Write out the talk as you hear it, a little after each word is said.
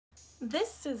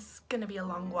This is gonna be a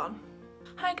long one.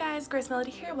 Hi guys, Grace Mellody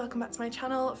here, welcome back to my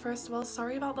channel. First of all,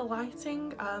 sorry about the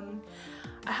lighting.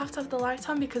 I have to have the light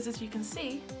on because as you can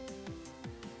see,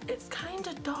 it's kind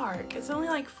of dark. It's only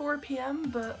like 4 p.m,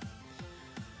 but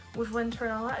with winter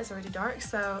and all that, it's already dark,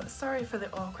 so sorry for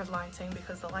the awkward lighting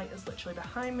because the light is literally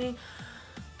behind me.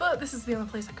 But this is the only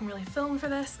place I can really film for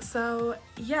this, so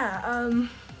yeah,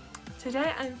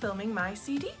 today I'm filming my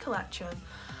CD collection.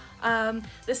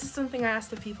 This is something I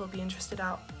asked if people would be interested in.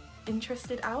 I don't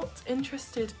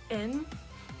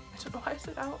know why I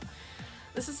said out.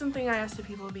 This is something I asked if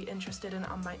people would be interested in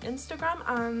on my Instagram,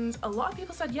 and a lot of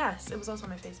people said yes. It was also on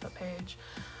my Facebook page.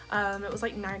 It was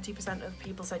like 90% of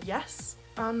people said yes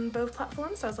on both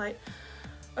platforms, so I was like,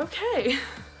 okay.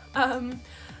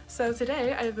 So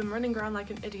today I've been running around like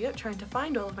an idiot trying to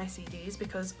find all of my CDs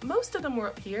because most of them were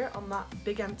up here on that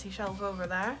big empty shelf over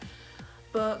there.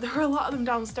 But there were a lot of them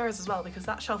downstairs as well because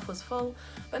that shelf was full.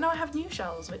 But now I have new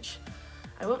shelves, which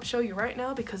I won't show you right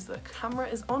now because the camera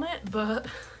is on it, but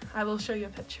I will show you a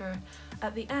picture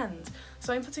at the end.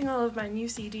 So I'm putting all of my new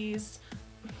CDs,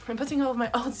 I'm putting all of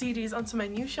my old CDs onto my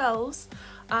new shelves,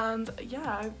 and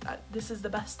yeah, this is the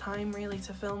best time really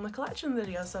to film a collection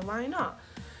video, so why not?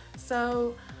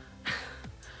 So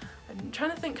I'm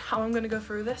trying to think how I'm going to go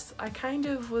through this. I kind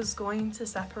of was going to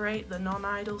separate the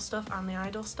non-idol stuff and the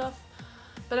idol stuff,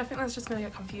 but I think that's just going to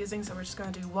get confusing, so we're just going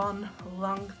to do one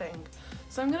long thing.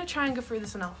 So I'm going to try and go through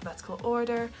this in alphabetical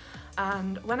order,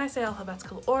 and when I say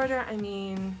alphabetical order I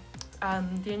mean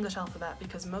the English alphabet,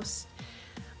 because most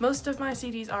of my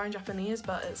CDs are in Japanese,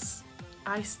 but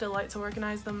I still like to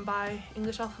organise them by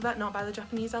English alphabet, not by the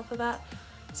Japanese alphabet,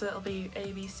 so it'll be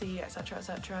A, B, C, etc,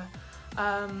 etc.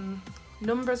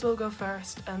 Numbers will go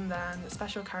first, and then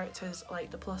special characters like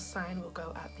the plus sign will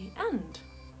go at the end.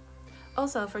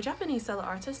 Also, for Japanese solo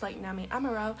artists like Nami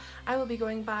Amuro, I will be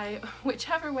going by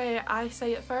whichever way I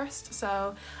say it first,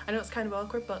 so I know it's kind of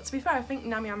awkward, but to be fair, I think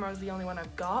Nami Amuro is the only one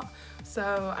I've got,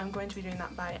 so I'm going to be doing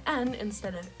that by N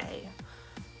instead of A.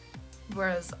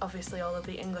 Whereas obviously all of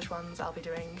the English ones I'll be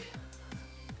doing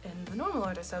in the normal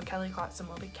order, so Kelly Clarkson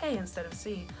will be K instead of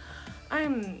C.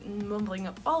 I'm mumbling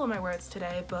up all of my words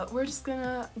today, but we're just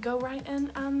gonna go right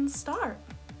in and start.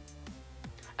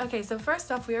 Okay, so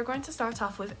first off we are going to start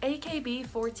off with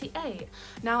AKB48.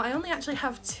 Now I only actually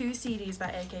have 2 CDs by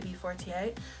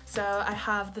AKB48, so I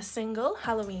have the single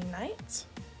Halloween Night,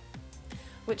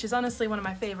 which is honestly one of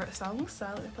my favourite songs, so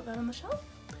let me put that on the shelf.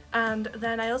 And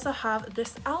then I also have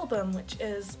this album, which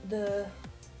is the,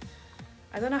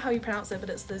 I don't know how you pronounce it, but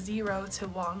it's the 0 to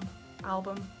 1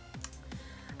 album.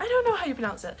 I don't know how you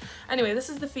pronounce it. Anyway, this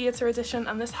is the theatre edition,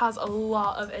 and this has a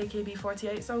lot of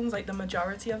AKB48 songs, like the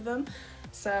majority of them.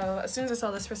 So as soon as I saw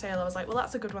this for sale, I was like, well,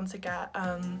 that's a good one to get.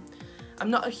 I'm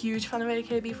not a huge fan of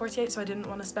AKB48, so I didn't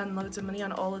want to spend loads of money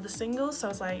on all of the singles, so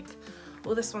I was like,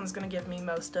 well, this one's gonna give me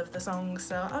most of the songs,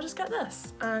 so I'll just get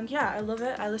this. And yeah, I love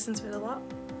it, I listen to it a lot.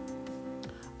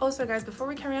 Also guys, before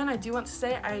we carry on, I do want to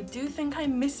say I do think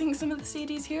I'm missing some of the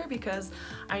CDs here because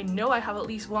I know I have at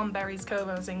least one Berries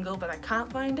Kobo single, but I can't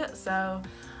find it, so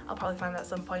I'll probably find that at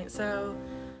some point. So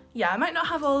yeah, I might not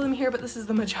have all of them here, but this is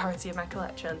the majority of my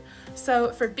collection.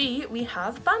 So for B, we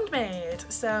have Band-Maid.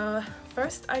 So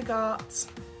first I got,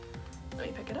 let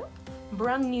me pick it up,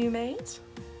 Brand New Made.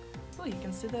 Oh, you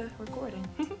can see the recording.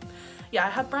 Yeah, I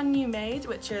have Brand New Made,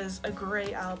 which is a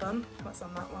great album. What's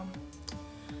on that one?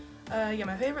 Yeah,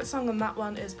 my favourite song on that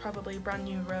one is probably Brand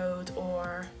New Road,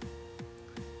 or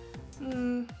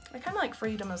I kind of like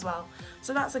Freedom as well.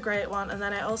 So that's a great one. And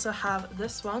then I also have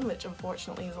this one, which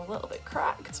unfortunately is a little bit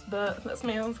cracked, but that's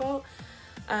my own fault.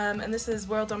 And this is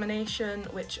World Domination,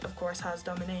 which of course has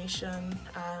Domination.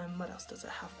 What else does it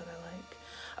have that I like?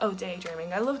 Oh,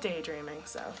 Daydreaming. I love Daydreaming,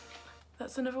 so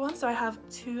that's another one. So I have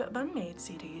 2 Band-Maid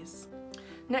CDs.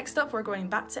 Next up, we're going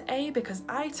back to A because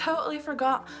I totally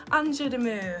forgot Anje de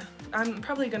Mu. I'm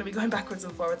probably going to be going backwards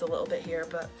and forwards a little bit here,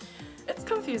 but it's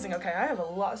confusing. Okay, I have a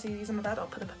lot of CDs in my bed. I'll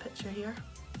put up a picture here.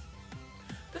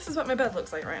 This is what my bed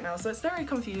looks like right now, so it's very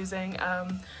confusing.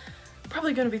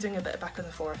 Probably going to be doing a bit of back and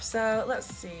forth. So let's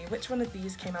see, which one of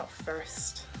these came out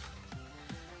first?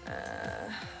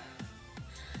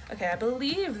 Okay, I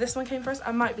believe this one came first.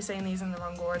 I might be saying these in the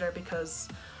wrong order because,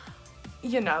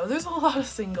 you know, there's a lot of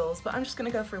singles, but I'm just going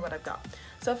to go through what I've got.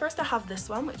 So first I have this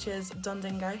one, which is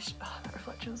Dondengaish. Oh, that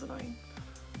reflection's annoying.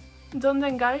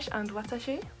 Dondengaish and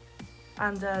Watashi.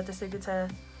 And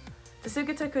Desugute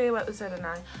Kui wa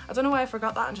Userenai. I don't know why I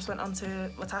forgot that and just went on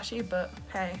to Watashi, but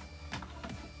hey.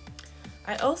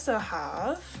 I also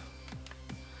have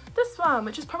this one,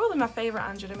 which is probably my favourite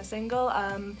Anjurima single.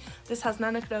 This has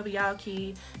Nanakurobi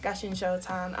Yaoki, Gashin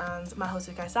Shotan and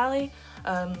Mahosukai Sally,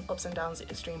 Ups and Downs,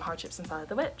 Extreme Hardships Inside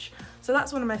the Witch. So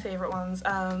that's one of my favourite ones.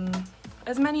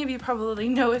 As many of you probably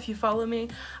know if you follow me,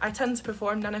 I tend to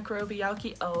perform Nanakurobi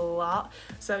Yaoki a lot,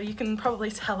 so you can probably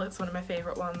tell it's one of my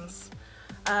favourite ones.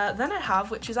 Then I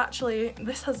have, which is actually,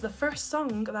 this has the first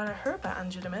song that I heard by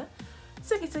Anjurima,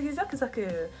 Tsugi Tsugi Zaku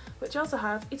Zaku, which also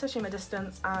has Itoshima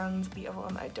Distance and the other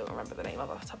one I don't remember the name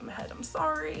of off the top of my head, I'm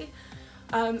sorry.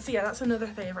 So yeah, that's another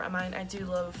favourite of mine. I do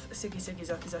love Tsugi Tsugi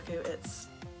Zaku Zaku, it's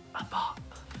a bop.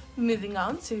 Moving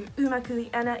on to Umakuri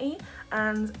Enai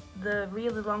and the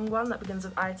really long one that begins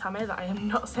with Aitame that I am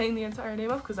not saying the entire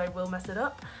name of because I will mess it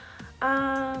up,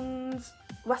 and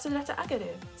Wasureta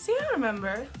Agaru. See, I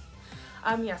remember.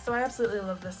 Yeah, so I absolutely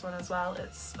love this one as well.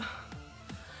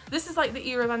 This is like the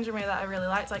era of Anjurima that I really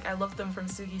liked. Like, I loved them from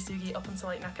Sugi Sugi up until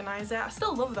like Nakanize. I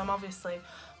still love them obviously,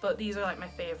 but these are like my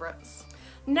favourites.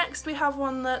 Next we have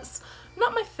one that's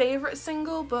not my favourite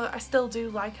single, but I still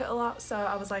do like it a lot, so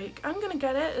I was like, I'm gonna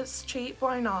get it, it's cheap,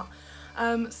 why not?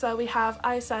 So we have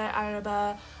Aisai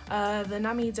Araba, the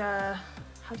Namida,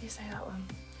 how do you say that one?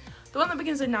 The one that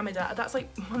begins with Namida, that's like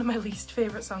one of my least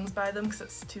favourite songs by them because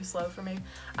it's too slow for me.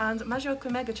 And Majoku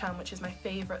Mega-chan, which is my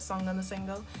favourite song on the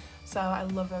single. So I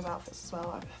love those outfits as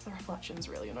well. The reflection's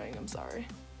really annoying, I'm sorry.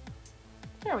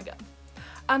 There we go.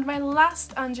 And my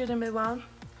last Anjurima one,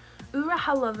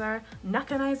 Uraha Lover,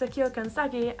 Nakanai Zakyokan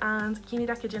Sagi, and Kimi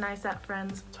Dake Janai Set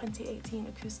Friends 2018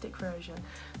 acoustic version.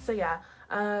 So yeah,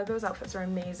 those outfits are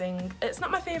amazing. It's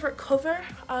not my favourite cover,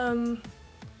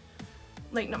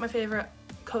 like not my favourite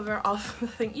cover of the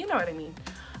thing, you know what I mean.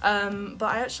 But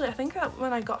I think that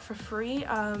when I got for free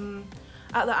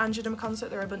at the Anjurima concert,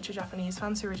 there were a bunch of Japanese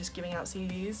fans who were just giving out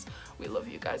CDs. We love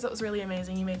you guys, that was really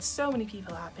amazing, you made so many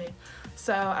people happy.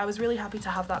 So I was really happy to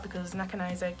have that because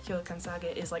Nakanaize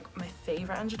Kyokansage is like my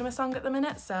favourite Anjurima song at the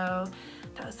minute, so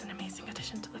that was an amazing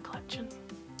addition to the collection.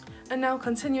 And now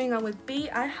continuing on with B,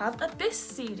 I have a BIS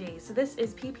CD. So this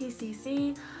is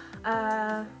PPCC.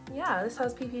 Yeah, this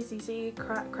has PPCC,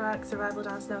 Crack Crack, Survival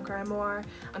Dance, No Cry More,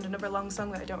 and another long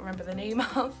song that I don't remember the name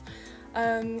of.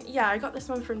 Yeah, I got this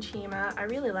one from Chima. I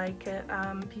really like it.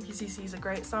 PPCC is a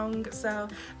great song, so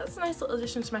that's a nice little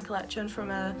addition to my collection from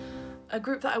a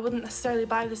group that I wouldn't necessarily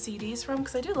buy the CDs from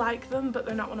because I do like them, but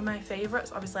they're not one of my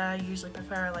favourites. Obviously, I usually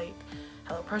prefer like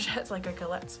Hello Project, like I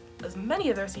collect as many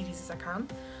of their CDs as I can.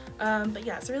 But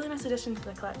yeah, it's a really nice addition to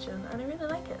the collection and I really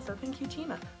like it, so thank you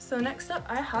Chima. So next up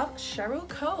I have Cheryl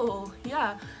Cole.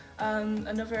 Yeah,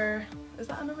 is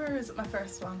that another or is it my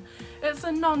first one? It's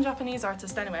a non-Japanese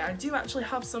artist anyway. I do actually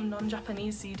have some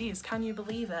non-Japanese CDs, can you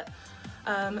believe it?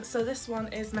 So this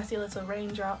one is Messy Little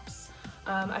Raindrops.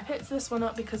 I picked this one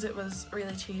up because it was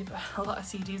really cheap. A lot of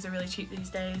CDs are really cheap these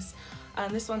days.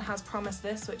 And this one has Promise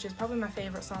This, which is probably my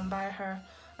favourite song by her.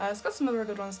 It's got some other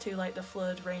good ones too, like The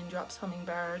Flood, Raindrops,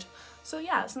 Hummingbird. So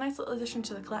yeah, it's a nice little addition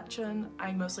to the collection.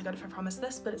 I mostly got it for Promise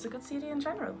This, but it's a good CD in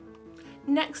general.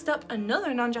 Next up,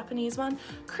 another non-Japanese one,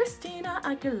 Christina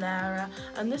Aguilera,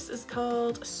 and this is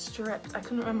called Stripped. I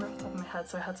couldn't remember off the top of my head,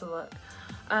 so I had to look.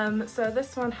 So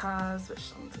this one has, which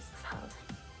song does this have?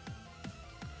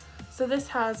 So this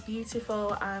has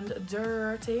Beautiful and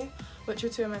Dirty, which are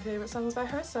two of my favourite songs by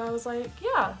her, so I was like,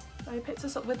 yeah, I picked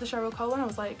this up with the Cheryl Cole one. I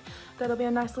was like, that'll be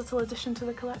a nice little addition to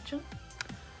the collection.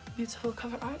 Beautiful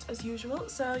cover art as usual,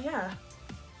 so yeah,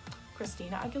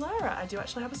 Christina Aguilera. I do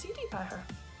actually have a CD by her.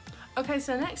 Okay,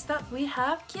 so next up we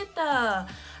have Kita.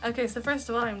 Okay, so first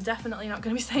of all, I'm definitely not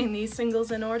going to be saying these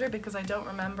singles in order because I don't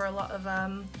remember a lot of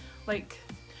like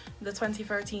the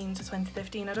 2013 to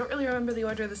 2015. I don't really remember the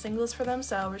order of the singles for them,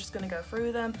 so we're just going to go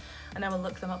through them and I will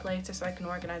look them up later so I can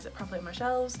organise it properly on my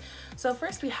shelves. So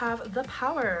first we have The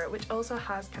Power, which also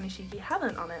has Kanishiki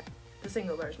Heaven on it, the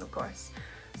single version of course.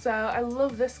 So I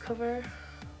love this cover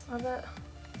of it.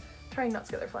 Trying not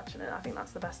to get the reflection in, I think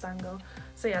that's the best angle.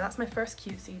 So yeah, that's my first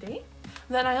c-ute CD.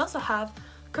 Then I also have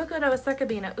Kokoro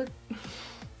Sakabina.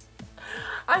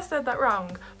 I said that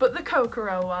wrong, but the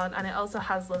Kokoro one, and it also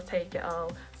has Love Take It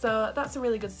All. So that's a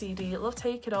really good CD. Love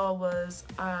Take It All was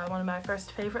one of my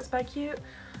first favourites by c-ute.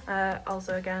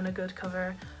 Also again, a good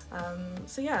cover.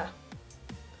 So yeah.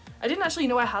 I didn't actually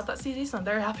know I had that CD, so I'm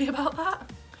very happy about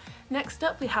that. Next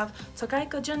up we have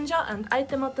Tokaiko Junjo and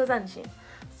Aitemoto Zanshin.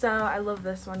 So I love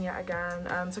this one yet again.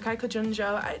 Tokaiko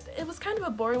Junjo, it was kind of a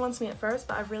boring one to me at first,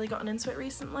 but I've really gotten into it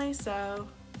recently, so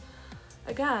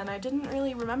again, I didn't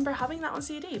really remember having that on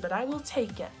CD, but I will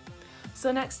take it.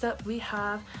 So next up we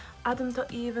have Adam to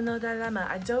Eva no Dilemma.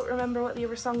 I don't remember what the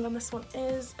other song on this one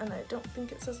is, and I don't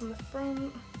think it says on the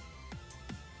front.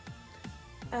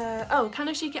 Oh,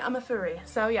 Kanashiki Amafuri.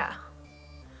 So yeah.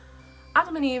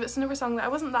 Adam and Eve, it's another song that I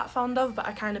wasn't that fond of, but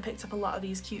I kind of picked up a lot of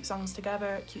these cute songs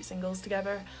together, cute singles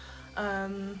together.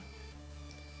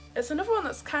 It's another one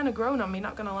that's kind of grown on me,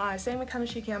 not gonna lie. Same with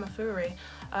Kanashiki Amafuri.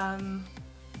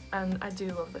 And I do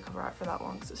love the cover art for that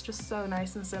one because it's just so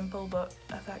nice and simple but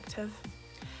effective.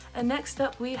 And next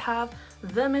up we have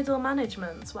The Middle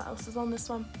Management. What else is on this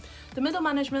one? The Middle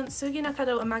Management, Sugi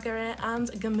Nakado Amagare, and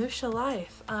Gamusha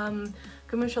Life.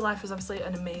 Gamusha Life is obviously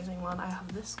an amazing one. I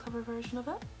have this cover version of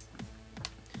it.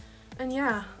 And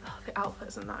yeah, the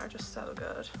outfits in that are just so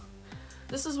good.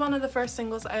 This was one of the first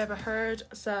singles I ever heard,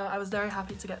 so I was very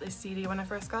happy to get this CD when I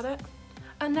first got it.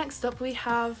 And next up we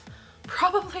have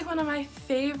probably one of my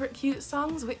favourite cute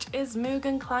songs, which is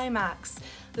Mugen Climax.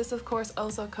 This of course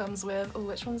also comes with, oh,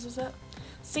 which ones is it?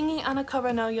 Singing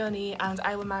Anakara no Yoni and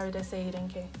I Will Marry the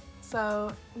Seidenki.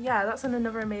 So yeah, that's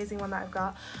another amazing one that I've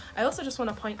got. I also just want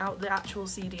to point out the actual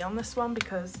CD on this one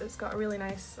because it's got a really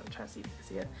nice, I'm trying to see if you can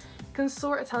see it. You can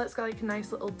sort of tell it's got like a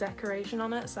nice little decoration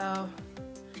on it, so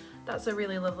that's a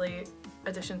really lovely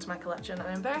addition to my collection and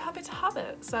I'm very happy to have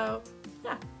it, so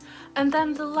yeah. And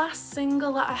then the last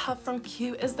single that I have from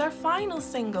c-ute is their final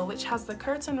single, which has The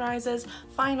Curtain Rises,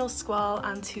 Final Squall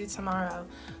and To Tomorrow.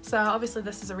 So obviously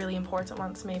this is a really important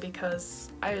one to me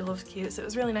because I love c-ute, so it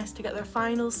was really nice to get their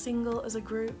final single as a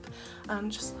group.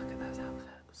 And just look at those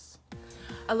outfits.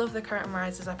 I love The Curtain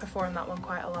Rises, I performed that one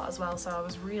quite a lot as well, so I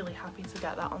was really happy to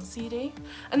get that on CD.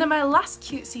 And then my last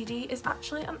c-ute CD is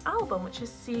actually an album, which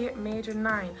is C Major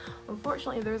 9.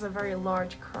 Unfortunately there's a very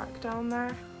large crack down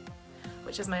there,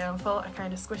 which is my own fault. I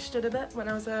kind of squished it a bit when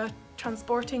I was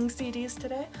transporting CDs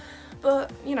today,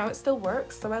 but you know, it still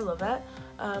works, so I love it.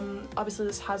 Obviously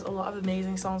this has a lot of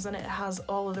amazing songs in it. It has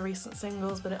all of the recent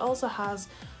singles, but it also has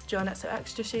Jonetsu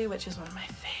Ecstasy, which is one of my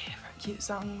favourite cute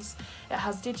songs. It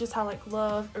has Digitalic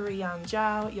Love, Urian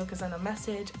Jiao, Yokozuna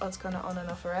Message, Otsukona On and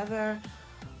Off Forever,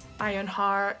 Iron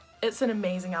Heart. It's an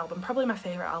amazing album, probably my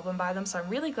favourite album by them, so I'm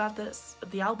really glad that it's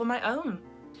the album I own.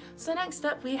 So next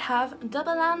up we have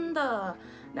Doublando.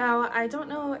 Now I don't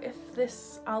know if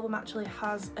this album actually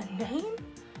has a name.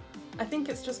 I think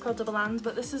it's just called Doubleland,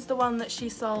 but this is the one that she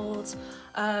sold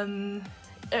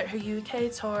at her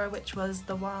UK tour, which was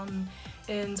the one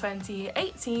in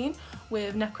 2018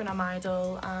 with Necronome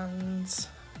Idol and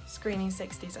Screening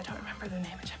 60s. I don't remember their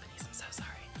name in Japanese, I'm so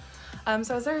sorry.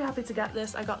 So I was very happy to get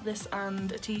this. I got this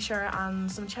and a t-shirt and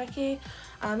some checky,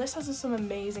 and this has some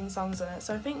amazing songs in it.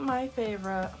 So I think my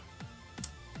favourite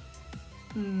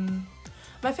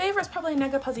is probably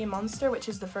Negapazi Monster, which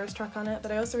is the first track on it,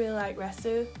 but I also really like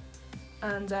Resu,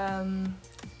 and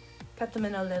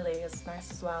Katamino Lily is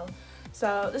nice as well.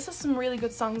 So this has some really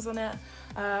good songs on it.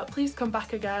 Please Come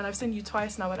Back Again. I've seen you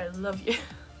twice now, but I love you.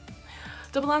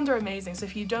 Doubleland are amazing, so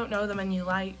if you don't know them and you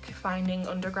like finding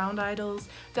underground idols,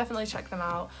 definitely check them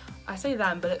out. I say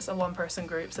them, but it's a one-person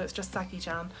group, so it's just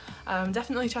Saki-chan.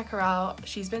 Definitely check her out.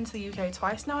 She's been to the UK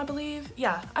twice now, I believe.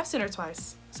 Yeah, I've seen her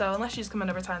twice, so unless she's come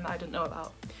another time that I didn't know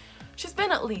about. She's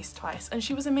been at least twice, and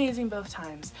she was amazing both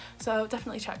times, so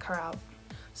definitely check her out.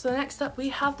 So next up we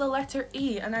have the letter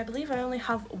E, and I believe I only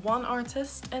have one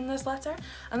artist in this letter,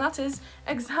 and that is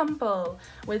Example,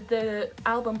 with the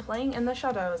album Playing in the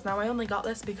Shadows. Now I only got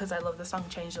this because I love the song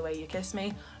Change the Way You Kiss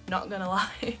Me, not gonna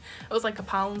lie. It was like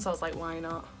 £1, so I was like, why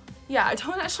not? Yeah, I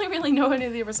don't actually really know any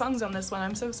of the other songs on this one.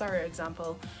 I'm so sorry,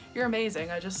 Example. You're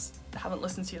amazing, I just haven't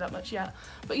listened to you that much yet.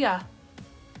 But yeah,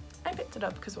 I picked it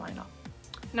up because why not?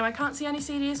 Now I can't see any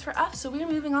CDs for F, so we're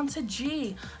moving on to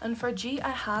G, and for G I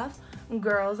have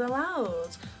Girls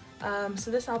Aloud.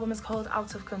 So this album is called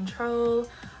Out of Control.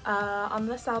 On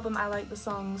this album I like the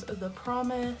songs The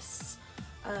Promise,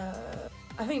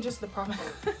 I think just The Promise.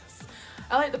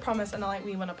 I like The Promise and I like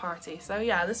We Wanna Party. So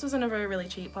yeah, this was another really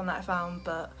cheap one that I found,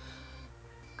 but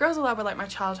Girls Aloud were like my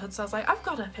childhood, so I was like, I've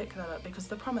got to pick that up because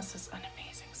The Promise is an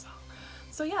amazing song.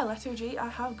 So yeah, letter G, I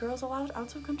have Girls Aloud,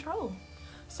 Out of Control.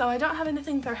 So I don't have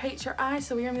anything for H or I,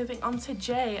 so we are moving on to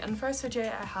J. And first for J,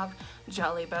 I have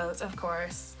Jolly Boat, of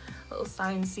course. Little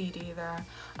signed CD there.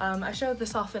 I showed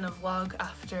this off in a vlog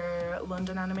after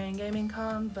London Anime and Gaming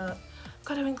Con, but I've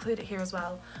got to include it here as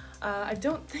well. I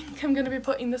don't think I'm going to be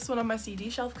putting this one on my CD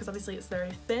shelf because obviously it's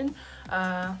very thin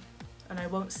and I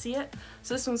won't see it.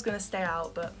 So this one's going to stay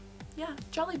out, but yeah,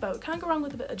 Jolly Boat. Can't go wrong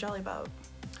with a bit of Jolly Boat.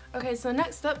 Okay, so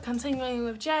next up, continuing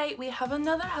with J, we have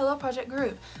another Hello Project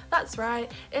group. That's right,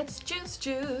 it's Juice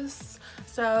Juice.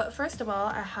 So first of all,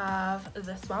 I have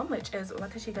this one, which is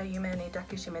Watashi ga Yume ni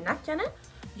Dakushime Nakyane.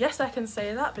 Yes, I can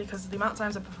say that because the amount of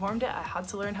times I performed it, I had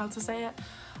to learn how to say it.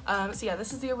 So yeah,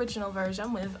 this is the original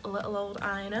version with Little Old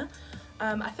Aina.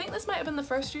 I think this might have been the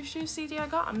first Juice Juice CD I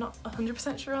got. I'm not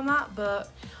 100% sure on that,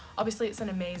 but obviously it's an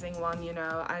amazing one, you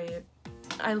know. I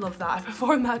I love that. I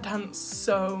performed that dance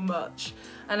so much,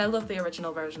 and I love the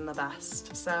original version the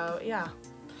best, so yeah.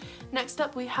 Next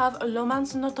up we have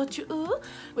Romance no Tochuu,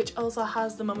 which also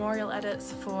has the memorial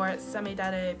edits for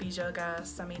Samidare Bijou ga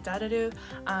Samidareru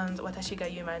and Watashi ga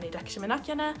Yume ni Dakishime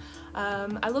nakyane.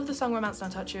 I love the song Romance no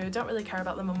Tochuu, don't really care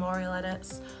about the memorial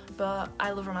edits, but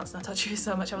I love Romance no Tochuu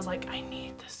so much I was like, I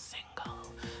need this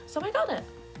single. So I got it.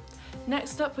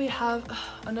 Next up we have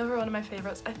another one of my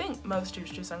favourites. I think most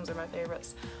c-ute songs are my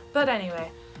favourites, but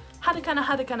anyway, Hadakana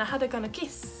Hadakana Hadakana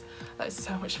Kiss. That is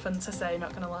so much fun to say,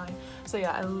 not gonna lie. So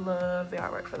yeah, I love the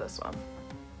artwork for this one.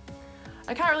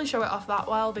 I can't really show it off that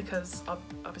well because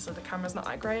obviously the camera's not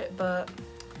that great, but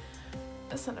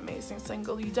it's an amazing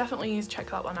single. You definitely need to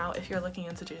check that one out if you're looking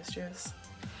into c-ute.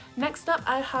 Next up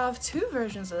I have two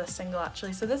versions of this single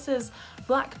actually. So this is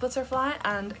Black Butterfly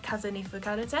and Kaze ni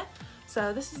Fukarete.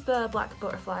 So this is the Black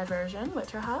Butterfly version,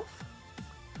 which I have,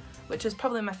 which is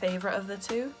probably my favourite of the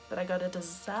two that I got it as a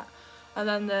set. And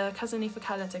then the Kaze ni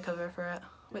Fukarete cover for it,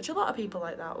 which a lot of people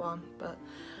like that one, but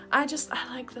I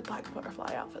like the Black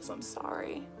Butterfly outfits, I'm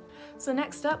sorry. So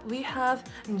next up we have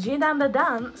Jidan the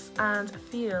Dance and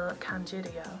Feel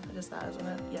Kanjirio. It is that, isn't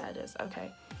it? Yeah, it is,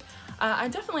 okay. I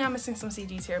definitely am missing some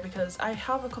CDs here because I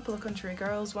have a couple of Country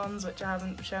Girls ones which I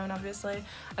haven't shown obviously,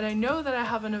 and I know that I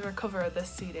have another cover of this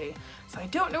CD, so I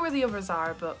don't know where the others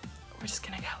are, but we're just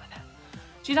gonna go with it.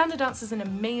 Jidan the Dance is an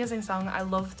amazing song, I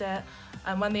loved it,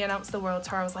 and when they announced the world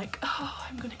tour I was like, oh,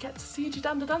 I'm gonna get to see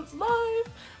Jidan the Dance live!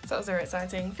 So that was very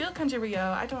exciting. Feel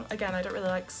Kanjirio, I don't really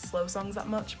like slow songs that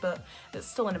much, but it's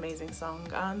still an amazing song,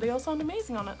 and they all sound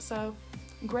amazing on it, so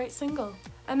great single.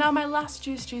 And now my last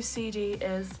c-ute CD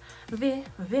is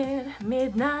Vivid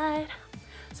Midnight.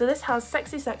 So this has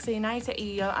Sexy Sexy, Naite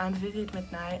Iyo and Vivid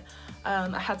Midnight.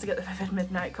 I had to get the Vivid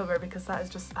Midnight cover because that is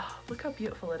just, oh, look how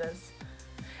beautiful it is.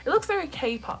 It looks very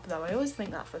K-pop though, I always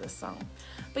think that for this song.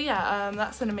 But yeah,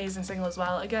 that's an amazing single as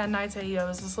well. Again, Naite Iyo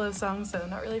is a slow song, so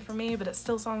not really for me, but it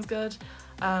still sounds good.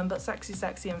 But Sexy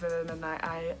Sexy and Vivid Midnight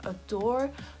I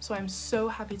adore, so I'm so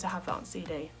happy to have that on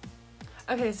CD.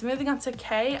 Okay, so moving on to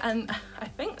K, and I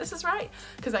think this is right,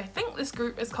 because I think this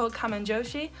group is called Kamen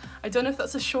Joshi. I don't know if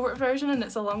that's a short version and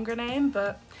it's a longer name,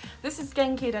 but this is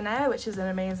Genki Dene, which is an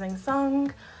amazing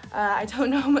song. I don't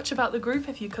know much about the group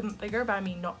if you couldn't figure by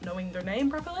me not knowing their name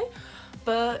properly,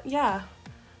 but yeah,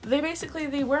 they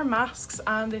wear masks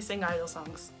and they sing idol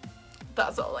songs.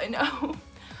 That's all I know.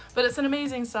 But it's an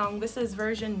amazing song. This is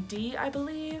version D, I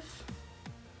believe.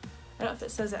 I don't know if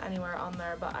it says it anywhere on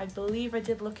there, but I believe I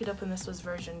did look it up and this was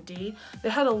version D. They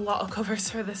had a lot of covers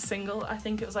for this single. I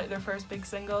think it was like their first big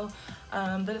single,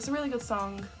 but it's a really good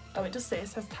song. Oh, it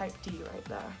says type D right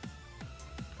there.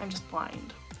 I'm just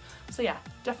blind. So yeah,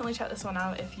 definitely check this one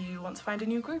out if you want to find a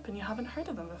new group and you haven't heard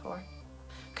of them before.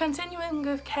 Continuing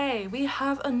with K, we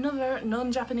have another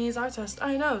non-Japanese artist.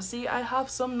 I know, see, I have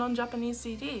some non-Japanese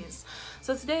CDs.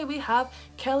 So today we have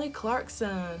Kelly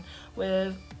Clarkson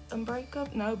with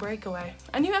Breakup? No, Breakaway.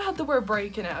 I knew it had the word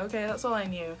break in it, okay, that's all I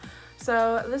knew.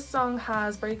 So this song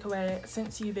has Breakaway,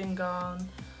 Since You've Been Gone,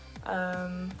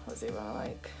 what's the other one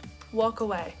like? Walk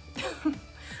Away.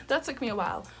 That took me a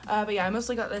while, but yeah, I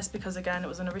mostly got this because again it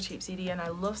was another cheap CD and I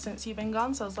love Since You've Been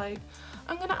Gone, so I was like,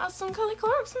 I'm gonna add some Kelly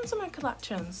Clarkson to my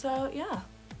collection, so yeah.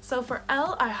 So for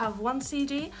L, I have one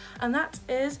CD, and that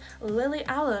is Lily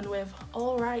Allen with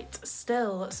Alright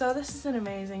Still. So this is an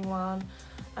amazing one.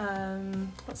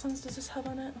 What songs does this have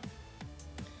on it?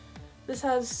 This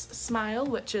has Smile,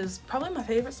 which is probably my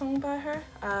favourite song by her.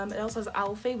 It also has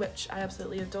Alfie, which I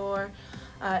absolutely adore.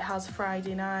 It has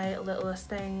Friday Night, Littlest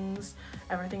Things,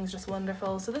 Everything's Just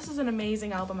Wonderful. So this is an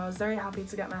amazing album. I was very happy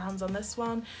to get my hands on this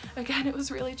one. Again, it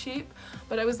was really cheap,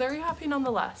 but I was very happy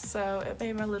nonetheless, so it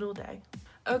made my little day.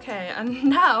 Okay, and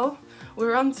now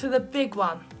we're on to the big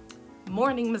one,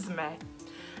 Morning Musume.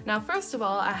 Now first of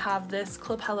all, I have this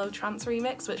Club Hello Trance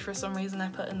remix, which for some reason I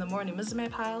put in the Morning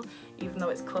Musume pile, even though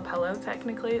it's Club Hello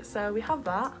technically, so we have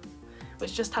that,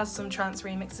 which just has some trance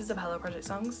remixes of Hello Project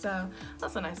songs, so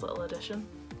that's a nice little addition.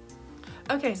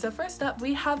 Okay, so first up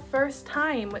we have First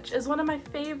Time, which is one of my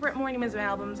favourite Morning Musume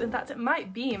albums. In fact, it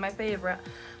might be my favourite.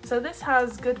 So this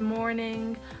has Good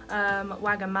Morning,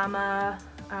 Wagamama,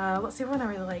 what's the other one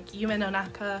I really like? Yume no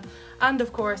Naka, and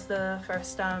of course the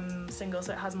first single,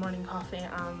 so it has Morning Coffee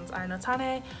and Ai no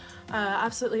Tane.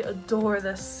 Absolutely adore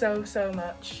this so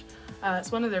much.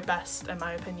 It's one of their best in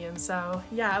my opinion, so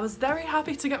yeah, I was very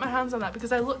happy to get my hands on that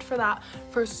because I looked for that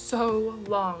for so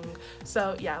long.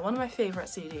 So yeah, one of my favourite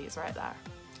CDs right there.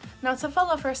 Now to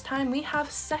follow First Time, we have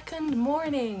Second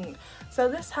Morning. So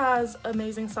this has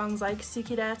amazing songs like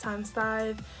Sukire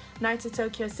 ×5, Night to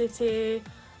Tokyo City,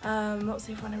 what's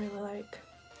the other one I really like?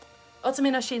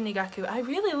 Otome no Shinrigaku. I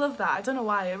really love that. I don't know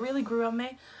why. It really grew on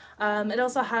me. It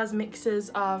also has mixes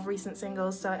of recent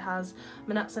singles, so it has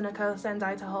Manatsu no Kousen,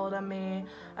 Dai to Hold on Me,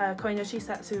 Koi no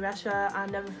Shisetsu Resha,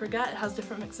 and Never Forget. It has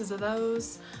different mixes of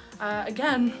those.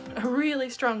 Again, a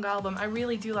really strong album. I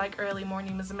really do like early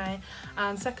Morning Musume,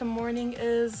 and Second Morning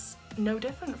is no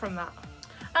different from that.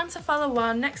 And to follow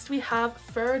on, next we have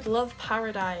Third Love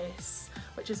Paradise,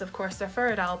 which is of course their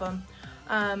third album.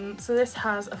 So this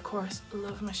has, of course,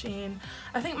 Love Machine.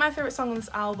 I think my favourite song on this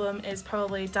album is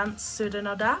probably Dance Suru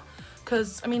no Da,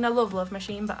 because, I mean, I love Love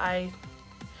Machine, but I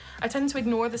tend to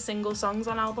ignore the single songs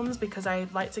on albums because I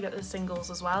like to get the singles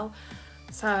as well.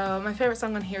 So my favourite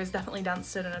song on here is definitely Dance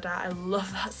Suru no Da. I love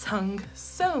that song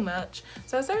so much.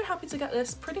 So I was very happy to get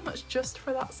this pretty much just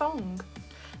for that song.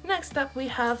 Next up we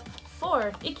have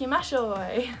Fourth,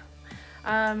 Ikimashoi.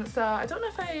 So I don't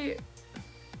know if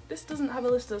this doesn't have a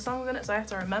list of songs in it, so I have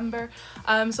to remember.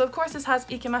 So of course this has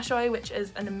Ikimashoi, which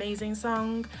is an amazing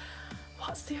song.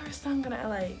 What's the other song that I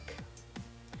like?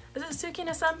 Is it Suki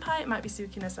no Senpai? It might be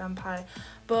Suki no Senpai.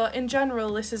 But in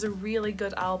general, this is a really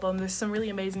good album. There's some really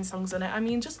amazing songs in it. I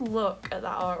mean, just look at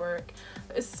that artwork.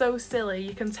 It's so silly.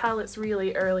 You can tell it's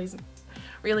really early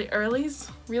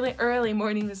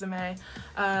Morning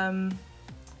Musume.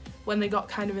 When they got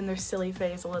kind of in their silly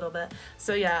phase a little bit.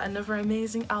 So yeah, another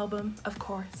amazing album, of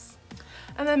course.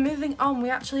 And then moving on, we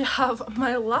actually have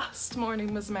my last Morning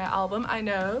Musume album, I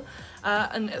know,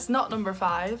 and it's not number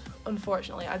 5,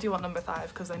 unfortunately. I do want number 5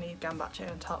 because I need Ganbache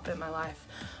on top in my life.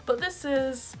 But this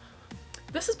is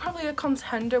probably a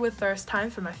contender with First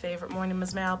Time for my favourite Morning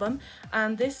Musume album,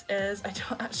 and this is, I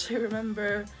don't actually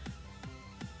remember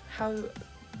how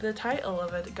the title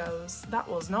of it goes. That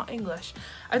was not English.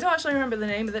 I don't actually remember the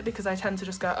name of it because I tend to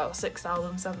just go, oh, 6th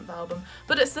album, 7th album,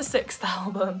 but it's the 6th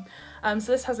album.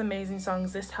 So this has amazing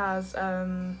songs. This has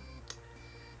Koe,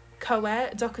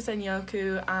 Dokusen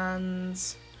Yoku, and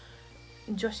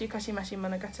Joshi Kashimashi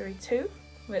Monogatari 2,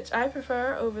 which I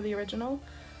prefer over the original.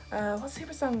 What's the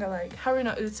other song I like? Haru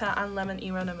no Uta and Lemon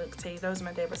Iro no Milk Tea. Those are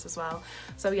my favourites as well.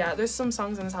 So yeah, there's some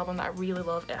songs in this album that I really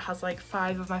love. It has like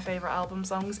 5 of my favourite album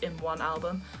songs in one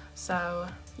album. So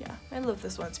yeah, I love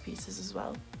this one to pieces as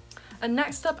well. And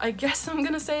next up, I guess I'm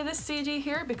gonna say this CD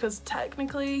here because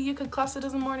technically you could class it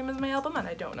as a Morning Musume album and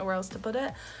I don't know where else to put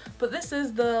it. But this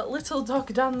is the Little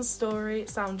Dog Dance Story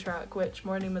soundtrack, which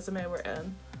Morning Musume were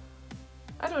in.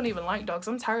 I don't even like dogs.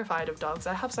 I'm terrified of dogs.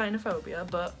 I have cynophobia,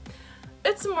 but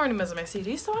it's a Morning Musume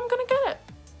CD, so I'm gonna get it.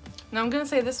 Now I'm gonna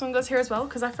say this one goes here as well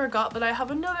because I forgot that I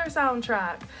have another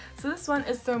soundtrack. So this one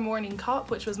is their Morning Cop,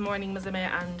 which was Morning Musume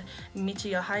and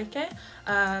Michiyo Heike.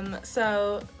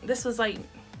 So this was like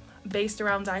based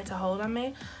around Dai to Hold on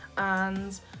Me,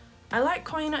 and I like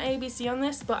Koi no ABC on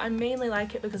this, but I mainly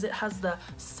like it because it has the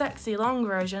sexy long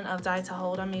version of Dai to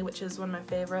Hold on Me, which is one of my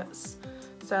favourites.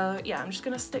 So yeah, I'm just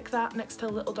gonna stick that next to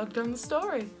Little Dog Dance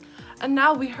Story. And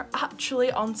now we are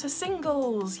actually on to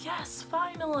singles. Yes,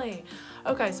 finally.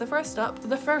 Okay, so first up,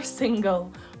 the first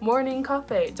single, Morning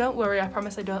Coffee. Don't worry, I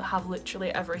promise I don't have literally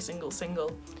every single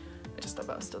single. I just have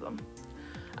most of them.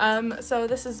 So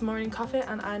this is Morning Coffee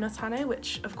and Ai no Tane,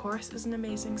 which of course is an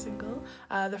amazing single,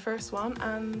 the first one,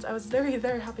 and I was very,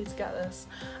 very happy to get this.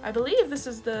 I believe this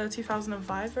is the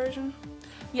 2005 version.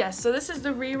 Yes, so this is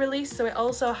the re-release, so it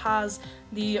also has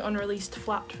the unreleased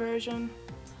flat version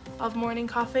of Morning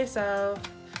Coffee, so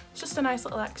it's just a nice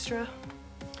little extra.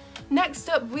 Next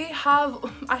up we have,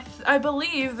 I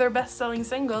believe, their best-selling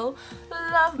single,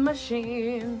 Love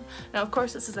Machine. Now of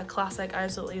course this is a classic, I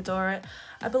absolutely adore it.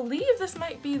 I believe this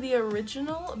might be the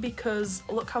original because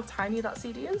look how tiny that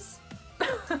CD is.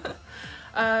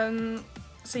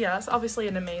 So yeah, that's obviously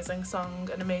an amazing song,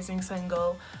 an amazing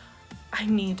single. I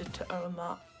needed to own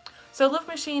that. So Love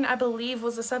Machine, I believe,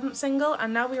 was the 7th single,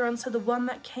 and now we're on to the one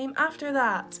that came after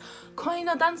that, Koi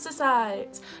no Dance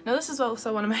Site. Now this is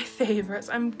also one of my favourites.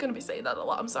 I'm gonna be saying that a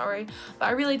lot, I'm sorry, but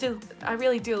I really do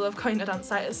love Koi no Dance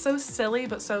Site. It's so silly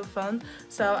but so fun,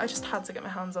 so I just had to get my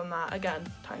hands on that. Again,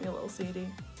 tiny little CD.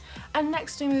 And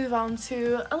next we move on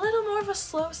to a little more of a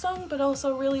slow song, but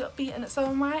also really upbeat in its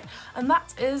own right, and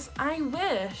that is I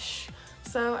Wish.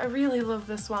 So I really love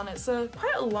this one. It's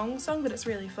quite a long song, but it's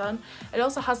really fun. It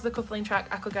also has the coupling track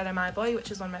Akogare My Boy,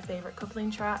 which is one of my favourite coupling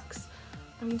tracks.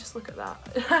 I mean, just look at that.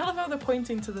 I love how they're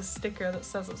pointing to the sticker that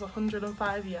says it's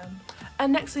 105 yen.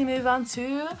 And next we move on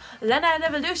to Lena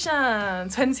Revolution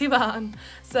 21.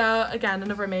 So again,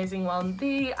 another amazing one.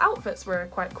 The outfits were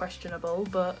quite questionable,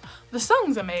 but the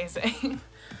song's amazing.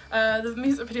 The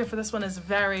music video for this one is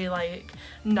very like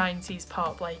 90s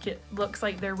pop, like it looks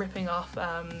like they're ripping off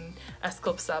S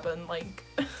Club 7, like,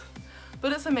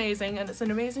 but it's amazing and it's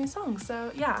an amazing song,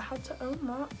 so yeah, I had to own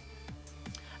that.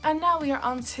 And now we are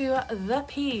on to The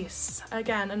Piece.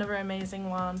 Again, another amazing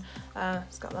one.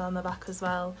 It's got that on the back as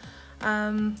well.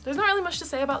 There's not really much to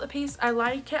say about The Piece. I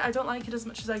like it. I don't like it as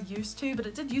much as I used to, but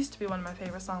it did used to be one of my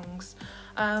favourite songs.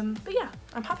 But yeah,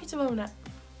 I'm happy to own it.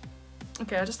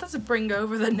 Okay, I just had to bring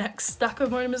over the next stack of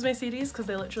Morning Musume CDs because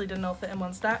they literally didn't all fit in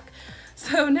one stack.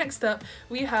 So next up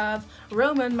we have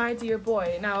Roman, My Dear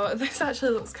Boy. Now this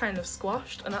actually looks kind of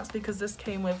squashed, and that's because this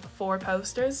came with 4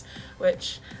 posters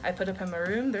which I put up in my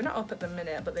room. They're not up at the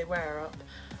minute, but they were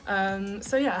up.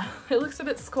 So yeah, it looks a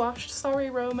bit squashed.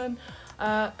 Sorry Roman.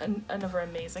 Another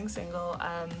amazing single.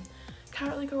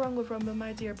 Can't really go wrong with Roman,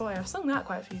 My Dear Boy. I've sung that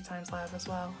quite a few times live as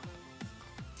well.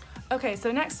 Okay,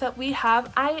 so next up we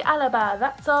have Ay Alaba,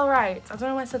 That's Alright. I don't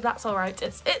know why I said that's alright,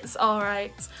 it's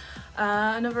alright.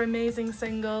 Another amazing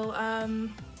single. I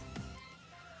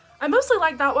mostly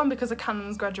like that one because of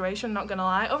Cannon's Graduation, not gonna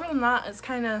lie. Other than that, it's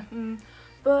kinda,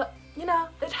 but you know,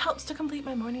 it helps to complete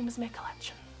my Morning Musume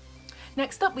collection.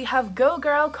 Next up we have Go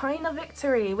Girl, Coin of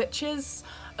Victory, which is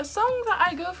a song that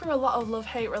I go through a lot of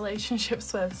love-hate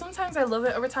relationships with. Sometimes I love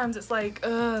it, other times it's like,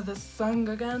 this song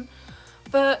again.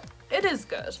 But it is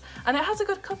good, and it has a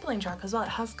good coupling track as well. It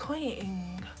has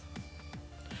Koing.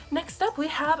 Next up we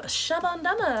have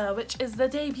Shabandama, which is the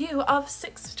debut of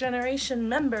 6th generation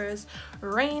members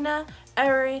Reina,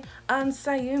 Eri, and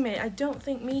Sayumi. I don't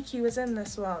think Miki was in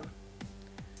this one.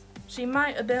 She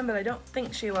might have been, but I don't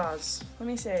think she was. Let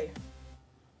me see.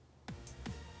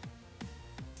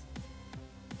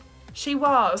 She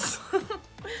was.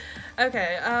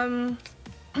 Okay,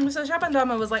 so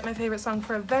Shabandama was like my favourite song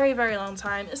for a very, very long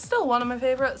time. It's still one of my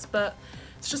favourites, but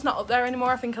it's just not up there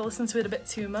anymore. I think I listened to it a bit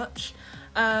too much.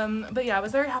 But yeah, I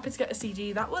was very happy to get a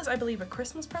CD. That was, I believe, a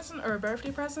Christmas present or a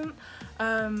birthday present.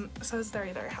 So I was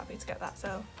very, very happy to get that.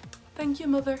 So thank you,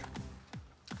 mother.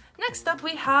 Next up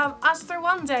we have Aster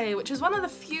One Day, which is one of the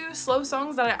few slow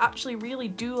songs that I actually really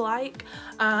do like.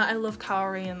 I love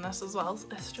Kaori in this as well.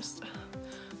 It's just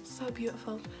so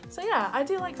beautiful. So yeah, I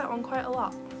do like that one quite a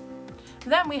lot.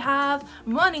 Then we have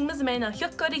Morning Musume no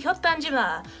Hyokori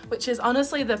Hyotanjima, which is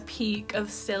honestly the peak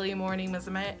of silly Morning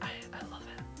Musume. I love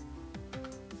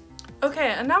it.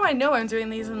 Okay, and now I know I'm doing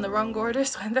these in the wrong order,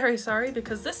 so I'm very sorry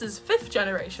because this is 5th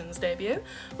generation's debut,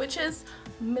 which is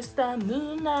Mr.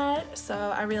 Moonlight. So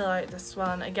I really like this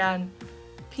one. Again,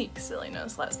 peak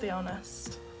silliness, let's be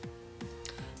honest.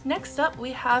 Next up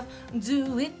we have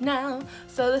Do It Now.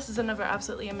 So this is another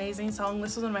absolutely amazing song.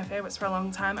 This was one of my favorites for a long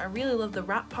time. I really love the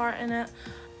rap part in it.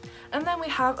 And then we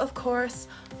have, of course,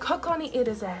 Koko ni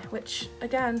Iruze, which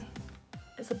again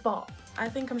is a bop. I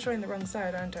think I'm showing the wrong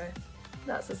side, aren't I?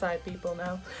 That's the side people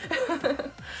know.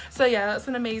 So yeah, that's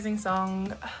an amazing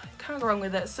song. Can't go wrong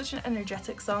with it. It's such an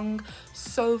energetic song.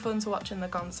 So fun to watch in the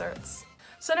concerts.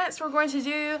 So next we're going to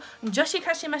do Joshi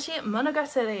Kashimashi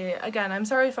Monogatari. Again, I'm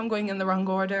sorry if I'm going in the wrong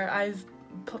order. I've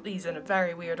put these in a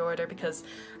very weird order because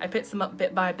I picked them up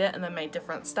bit by bit and then made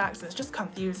different stacks. It's just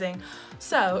confusing.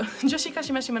 So Joshi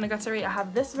Kashimashi Monogatari, I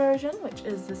have this version, which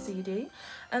is the CD.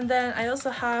 And then I also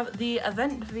have the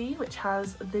Event V, which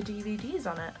has the DVDs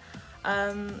on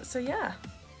it. So yeah.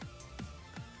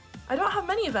 I don't have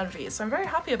many Event Vs, so I'm very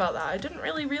happy about that. I didn't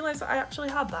really realise that I actually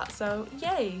had that, so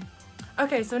yay.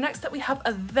 Okay, so next up we have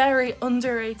a very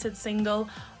underrated single,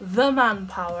 The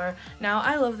Manpower. Now,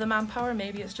 I love The Manpower,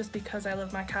 maybe it's just because I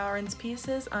love my Kaorin to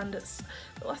pieces and it's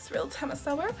the last real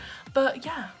Tamasawa, but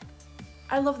yeah,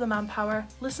 I love The Manpower.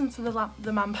 Listen to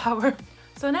the Manpower.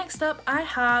 So next up I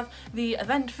have the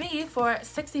Event V for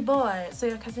Sexy Boy,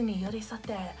 Soyokazu ni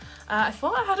Yorisate. I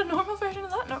thought I had a normal version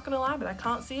of that, not gonna lie, but I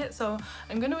can't see it, so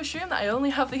I'm gonna assume that I only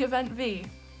have the Event V.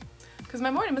 Because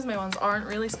my Morning Musume ones aren't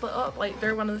really split up, like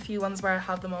they're one of the few ones where I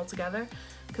have them all together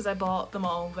because I bought them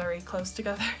all very close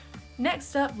together.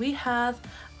 Next up we have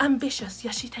Ambitious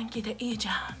Yoshitenki de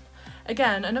Ijan.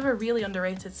 Again, another really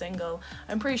underrated single.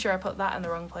 I'm pretty sure I put that in the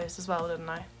wrong place as well, didn't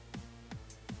I?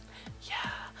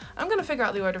 Yeah, I'm gonna figure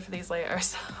out the order for these later,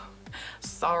 so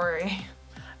sorry.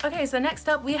 Okay, so next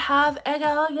up we have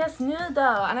Egao Yes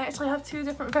Nudo, and I actually have 2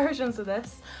 different versions of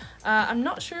this. I'm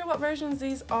not sure what versions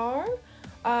these are.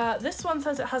 This one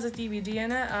says it has a DVD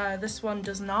in it, this one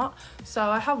does not, so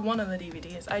I have one of the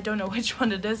DVDs. I don't know which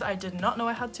one it is. I did not know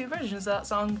I had 2 versions of that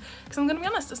song, because I'm gonna be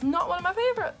honest, it's not one of my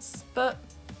favourites, but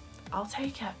I'll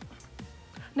take it.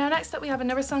 Now next up we have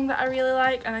another song that I really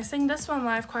like, and I sing this one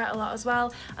live quite a lot as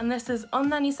well, and this is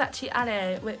Onna ni Sachi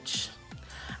Are, which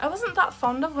I wasn't that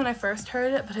fond of when I first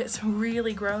heard it, but it's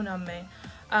really grown on me.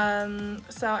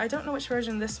 So I don't know which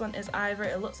version this one is either.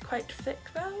 It looks quite thick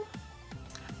though.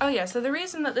 Oh yeah, so the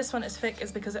reason that this one is thick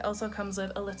is because it also comes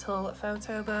with a little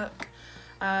photo book,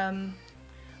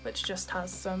 which just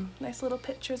has some nice little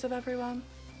pictures of everyone.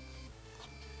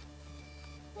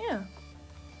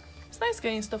 nice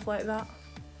getting stuff like that.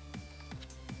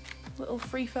 Little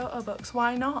free photo books,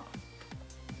 why not?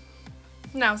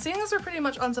 Now, seeing as we're pretty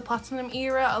much onto Platinum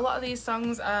era, a lot of these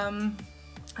songs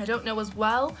I don't know as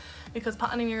well, because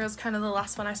Platinum era is kind of the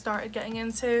last one I started getting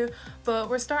into, but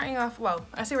we're starting off, well,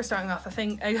 I say we're starting off, I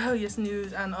think Egoist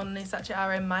News and Onni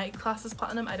Sachiare might class as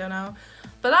Platinum, I don't know,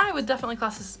 but I would definitely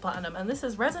class this as Platinum, and this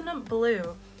is Resonant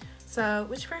Blue. So,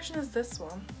 which version is this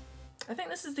one? I think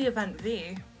this is the Event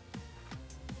V.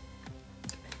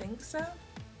 I think so.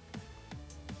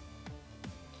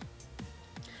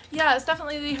 Yeah, it's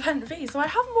definitely the Event V, so I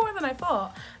have more than I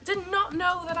thought. I did not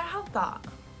know that I had that.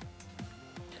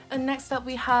 And next up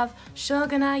we have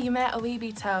Shogana Yume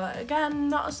Oibito. Again,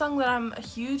 not a song that I'm a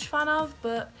huge fan of,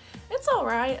 but it's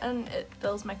alright and it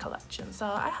fills my collection, so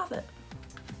I have it.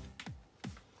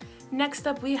 Next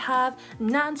up we have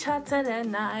Nancha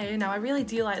Terenai. Now I really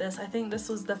do like this. I think this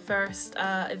was the first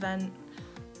event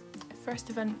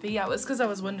V. Yeah, it was because I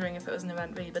was wondering if it was an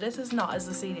Event V, but it is not as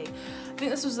the CD. I think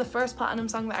this was the first Platinum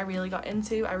song that I really got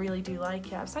into. I really do like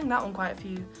it. I've sang that one quite a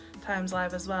few times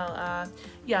live as well.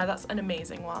 Yeah, that's an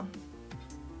amazing one.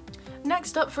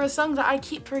 Next up, for a song that I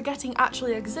keep forgetting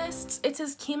actually exists, it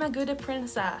is Kimagure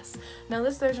Princess. Now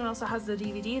this version also has the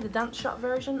DVD, the dance shot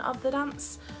version of the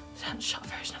dance.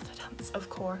 Of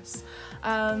course.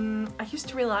 I used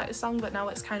to really like the song, but now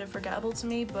it's kind of forgettable to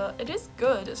me, but it is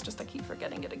good, it's just I keep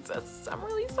forgetting it exists. I'm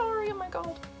really sorry, oh my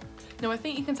god. No, I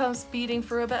think you can tell I'm speeding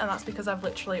through a bit, and that's because I've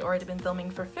literally already been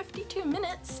filming for 52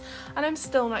 minutes, and I'm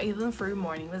still not even through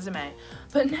Morning Resume.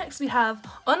 But next we have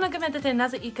Onnagamete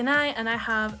Naze Ikanai, and I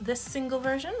have this single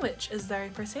version, which is very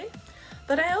pretty.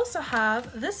 But I also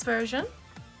have this version,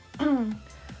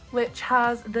 which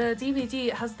has the DVD,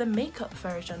 it has the makeup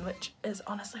version, which is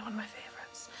honestly one of my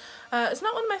favorites. It's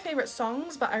not one of my favorite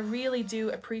songs, but I really do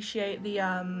appreciate the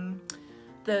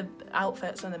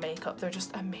outfits and the makeup. They're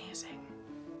just amazing.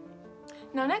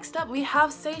 Now next up we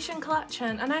have Seishun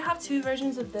Collection, and I have two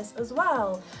versions of this as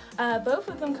well. Both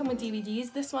of them come with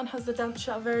DVDs. This one has the dance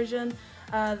shot version.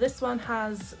 This one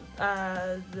has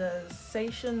the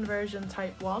Seishun version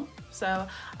type 1. So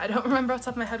I don't remember off the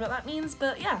top of my head what that means,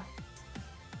 but yeah.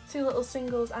 Two little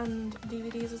singles and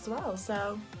DVDs as well,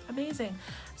 so amazing.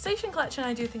 Seishun Collection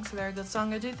I do think is a very good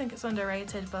song. I do think it's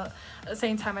underrated, but at the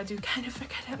same time I do kind of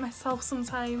forget it myself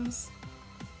sometimes.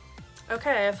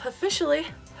 Okay, I have officially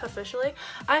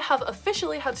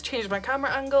had to change my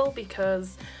camera angle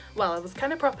because, well, I was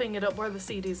kind of propping it up where the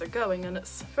CDs are going and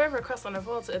it's further across than I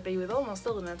thought it would be, with almost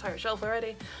still an entire shelf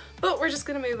already. But we're just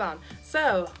gonna move on.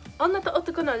 So, Onnata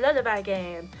Otoko no Lullaby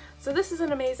Game. So this is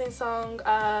an amazing song.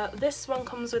 This one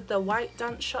comes with the white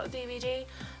dance shot DVD,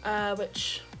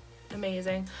 which,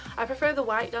 amazing. I prefer the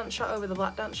white dance shot over the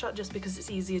black dance shot just because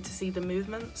it's easier to see the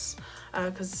movements,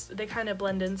 because they kind of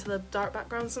blend into the dark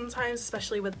background sometimes,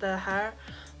 especially with the hair.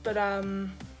 But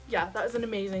yeah, that is an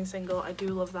amazing single. I do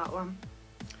love that one.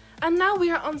 And now we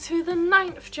are on to the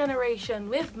 9th generation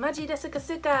with Maji Desu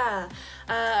Kasuka.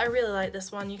 I really like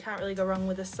this one. You can't really go wrong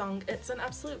with this song. It's an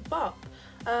absolute bop.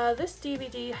 This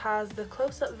DVD has the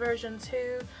close-up version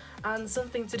too, and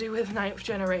something to do with 9th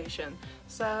generation.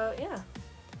 So yeah,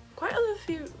 quite a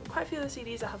few of the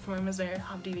CDs I have from Amazon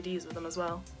have DVDs with them as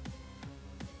well.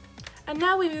 And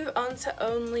now we move on to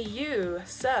Only You.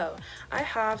 So I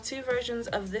have two versions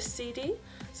of this CD.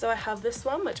 So I have this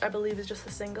one, which I believe is just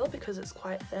a single because it's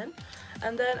quite thin.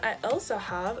 And then I also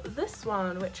have this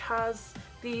one, which has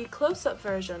the close-up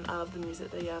version of the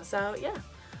music video. So yeah,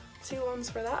 two ones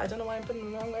for that. I don't know why I'm putting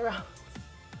them the wrong way around.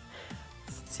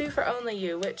 It's two for Only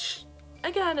You, which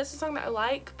again, it's a song that I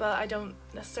like, but I don't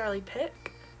necessarily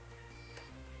pick.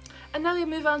 And now we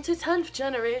move on to 10th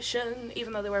generation,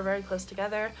 even though they were very close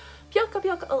together. Pyoka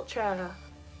Pyoka Ultra.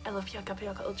 I love Pyoka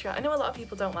Pyoka Ultra. I know a lot of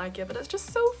people don't like it, but it's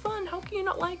just so fun. How can you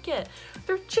not like it?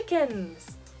 They're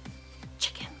chickens.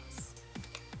 Chickens.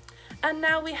 And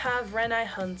now we have Renai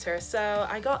Hunter. So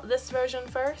I got this version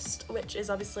first, which is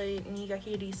obviously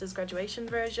Nigaki Risa's graduation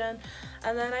version.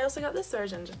 And then I also got this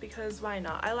version just because why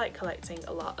not? I like collecting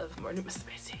a lot of Morning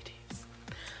Musume CDs.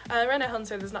 Renai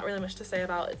Hunter, there's not really much to say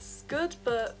about. It's good,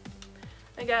 but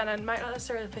again, I might not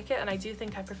necessarily pick it, and I do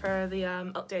think I prefer the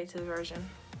updated version.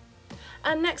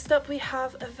 And next up we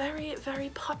have a very, very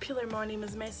popular Morning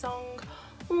Musume song,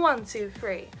 1, 2,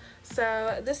 3.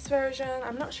 So this version,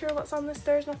 I'm not sure what's on this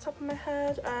version off the top of my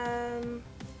head.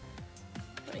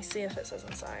 Let me see if it says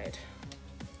inside.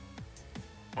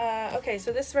 Okay,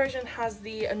 so this version has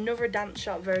the Another Dance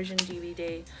Shot version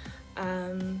DVD.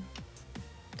 I'm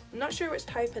not sure which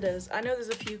type it is. I know there's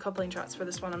a few coupling tracks for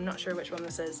this one. I'm not sure which one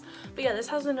this is. But yeah, this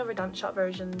has Another Dance Shot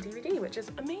version DVD, which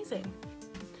is amazing.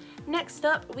 Next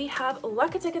up, we have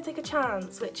Wakateka Take a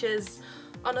Chance, which is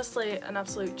Honestly, an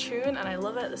absolute tune, and I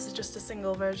love it. This is just a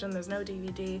single version, there's no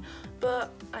DVD,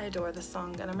 but I adore this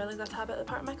song and I'm really glad to have it as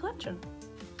part of my collection.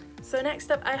 So next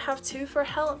up I have two for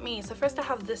Help Me. So first I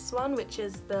have this one, which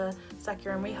is the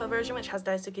Sakura and Riho version, which has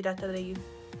Daisuki Dattara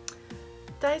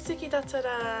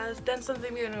then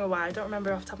something we don't know why, I don't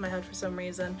remember off the top of my head for some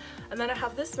reason. And then I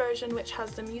have this version which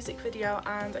has the music video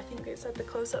and I think it said the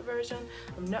close-up version.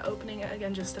 I'm not opening it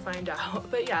again just to find out,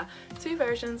 but yeah, two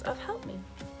versions of Help Me.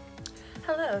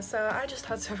 Hello, so I just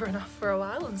had to run off for a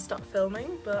while and stop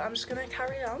filming, but I'm just gonna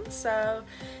carry on. So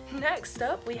next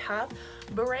up we have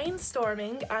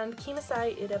Brainstorming and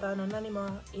Kimisai Ireba no Nani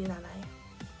mo Iranai.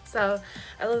 So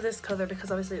I love this cover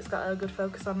because obviously it's got a good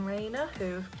focus on Reina,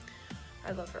 who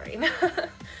I love Reina.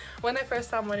 When I first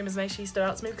saw Morning Musume, she stood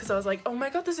out to me because I was like, oh my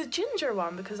god, there's a ginger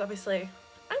one, because obviously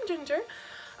I'm ginger.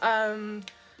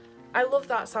 I love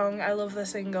that song, I love the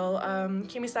single.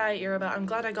 Kimisai Ireba, I'm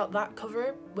glad I got that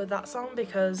cover with that song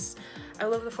because I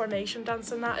love the formation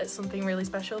dance in that. It's something really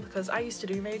special because I used to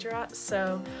do majorettes,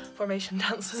 so formation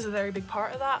dance is a very big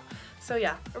part of that. So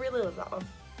yeah, I really love that one.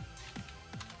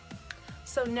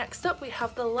 So next up we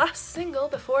have the last single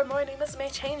before Morning Musume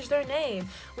changed their name.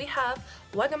 We have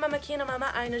Wagamama Kino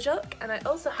Mama Aina Joke, and I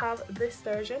also have this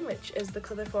version, which is the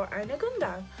cover for Aina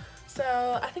Gundam.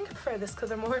 So I think I prefer this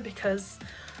cover more because,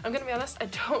 I'm gonna be honest, I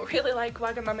don't really like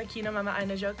Wagamama Kino Mama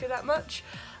Aina Joku that much.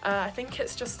 I think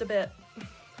it's just a bit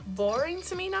boring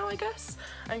to me now, I guess.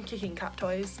 I'm kicking cat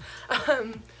toys.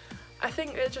 I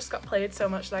think it just got played so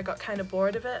much that I got kind of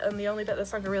bored of it, and the only bit of the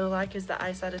song I really like is the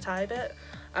I Said a Tai bit.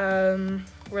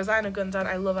 Whereas Aina Gundan,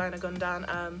 I love Aina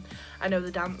Gundan. I know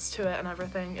the dance to it and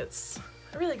everything. It's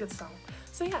a really good song.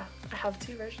 So yeah, I have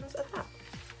two versions of that.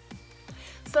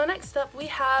 So next up we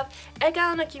have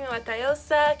Egao no Kimi wa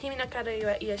Tayosa, Kimi no Karui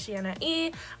wa Iashi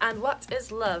Yanai, and What is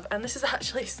Love? And this is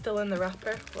actually still in the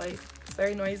wrapper, like, it's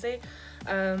very noisy.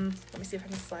 Let me see if I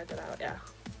can slide that out, yeah.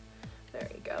 There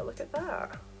you go, look at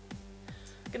that.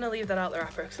 I'm gonna leave that out the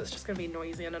wrapper because it's just gonna be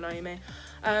noisy and annoy me.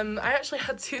 I actually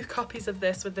had two copies of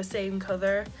this with the same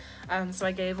cover, so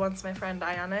I gave one to my friend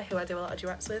Diana, who I do a lot of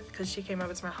duets with, because she came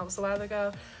over to my house a while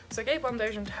ago. So I gave one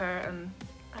version to her and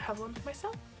I have one for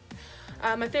myself.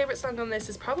 My favourite song on this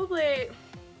is probably,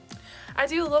 I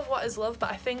do love What is Love,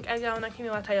 but I think Egao no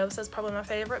Kimi wa Tayosa is probably my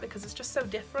favourite because it's just so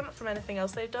different from anything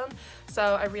else they've done, so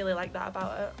I really like that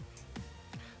about it.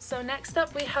 So next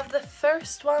up we have the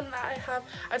first one that I have.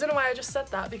 I don't know why I just said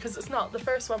that because it's not. The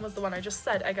first one was the one I just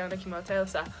said, Egao no Kimi wa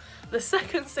Tayosa. The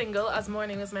second single, As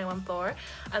Morning Musume 1-4,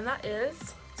 and that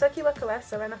is Toki wa Koe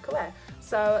Sore no Koe.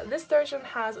 So this version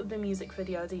has the music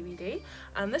video DVD,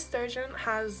 and this version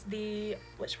has the,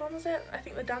 which one was it? I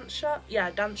think the dance shot?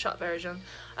 Yeah, dance shot version.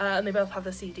 And they both have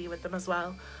the CD with them as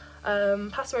well.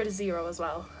 Password is Zero as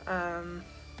well.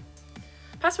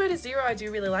 Password is Zero I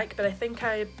do really like, but I think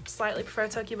I slightly prefer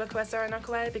Toki wa Koe Sore no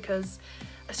Koe because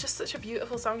it's just such a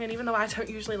beautiful song, and even though I don't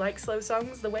usually like slow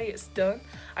songs, the way it's done,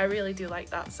 I really do like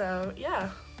that. So yeah,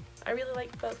 I really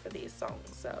like both of these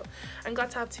songs, so I'm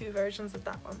glad to have two versions of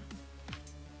that one.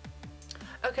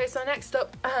 Okay, so next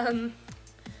up, I'm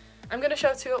going to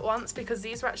show two at once because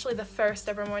these were actually the first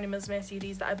ever Morning Musume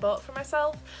CDs that I bought for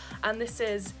myself, and this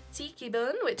is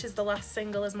Tikibun, which is the last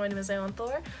single as Morning Musume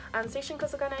 1-4, and Seishun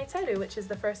Koso ga Naiteru, which is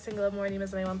the first single of Morning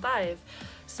Musume 1-5.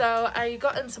 So I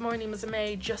got into Morning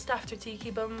Musume just after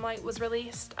Tikibun was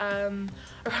released, around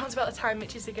about the time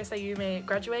Michisuke Sayumi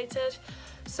graduated.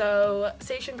 So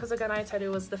Seishun Koso ga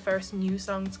Naiteru was the first new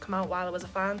song to come out while I was a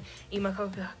fan. Ima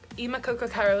Koko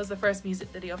Kara was the first music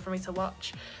video for me to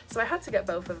watch, so I had to get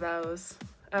both of those.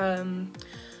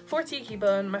 For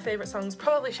Tikibun, my favourite song is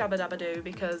probably Shabba Dabba Doo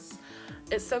because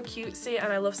it's so cutesy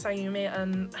and I love Sayumi,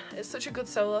 and it's such a good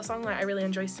solo song, like I really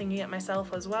enjoy singing it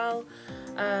myself as well.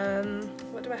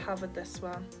 What do I have with this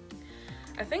one?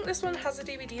 I think this one has a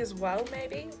DVD as well,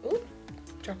 maybe. Ooh,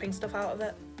 dropping stuff out of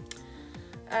it.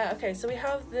 Okay, so we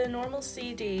have the normal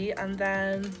CD, and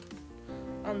then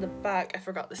on the back, I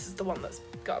forgot this is the one that's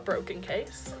got a broken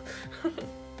case.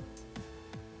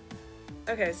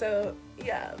 Okay, so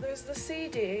yeah, there's the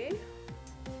CD.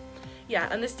 Yeah,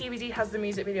 and this DVD has the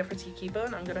music video for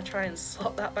Tikibun. I'm gonna try and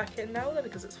slot that back in now though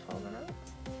because it's fallen out.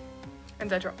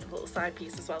 And I dropped a little side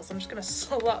piece as well, so I'm just gonna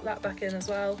slot that back in as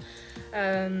well.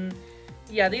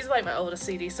 Yeah, these are like my oldest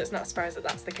CDs, so it's not a surprise that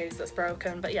that's the case that's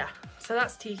broken, but yeah. So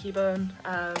that's Tikibun.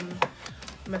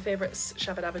 My favourite's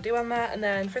Shabba Dabba Doo on that, and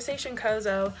then for Seishun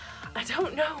Koso, I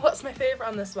don't know what's my favourite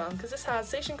on this one, because this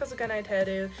has Seishun Koso ga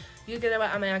Naiteru, Yugure wa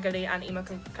Ame Agari, and Ima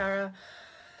Koko Kara.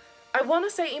 I want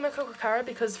to say Ima Koko Kara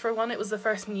because for one it was the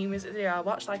first new music video I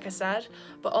watched, like I said,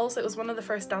 but also it was one of the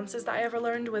first dances that I ever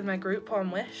learned with my group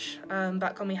on Wish,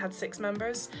 back when we had 6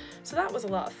 members, so that was a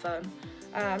lot of fun.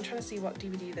 I'm trying to see what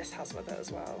DVD this has with it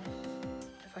as well,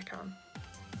 if I can.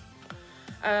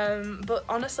 But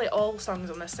honestly, all songs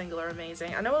on this single are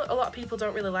amazing. I know a lot of people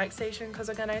don't really like Seishun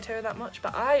Kozagane that much,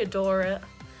 but I adore it.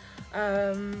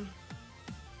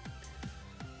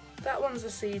 That one's a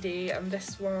CD, and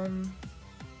this one...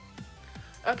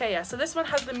 Okay, yeah, so this one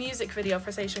has the music video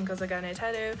for Seishun Kozagane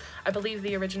Teru. I believe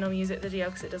the original music video,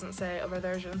 because it doesn't say other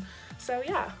version. So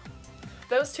yeah,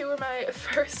 those two were my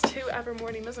first two ever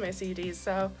Morning Musume CDs,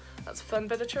 so that's a fun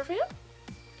bit of trivia.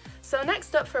 So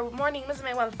next up for Morning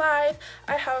Musume 1-5,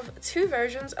 I have two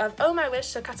versions of Oh My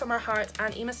Wish to Kata My Heart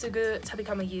and Imasugu to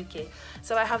Become a Yuki.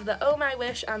 So I have the Oh My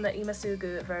Wish and the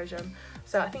Imasugu version.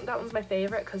 So I think that one's my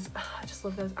favourite because I just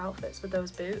love those outfits with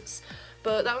those boots.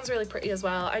 But that one's really pretty as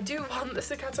well. I do want the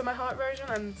Sakata My Heart version,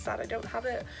 I'm sad I don't have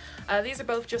it. These are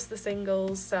both just the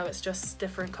singles, so it's just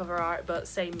different cover art but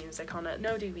same music on it,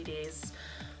 no DVDs.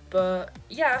 But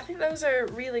yeah, I think those are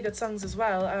really good songs as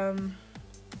well.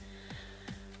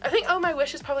 I think Oh My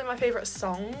Wish is probably my favourite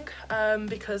song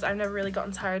because I've never really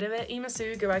gotten tired of it.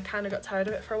 Imasugu, I kind of got tired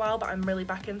of it for a while, but I'm really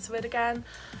back into it again.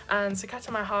 And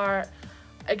Sakata My Heart,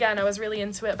 again, I was really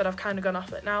into it, but I've kind of gone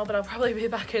off it now, but I'll probably be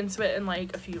back into it in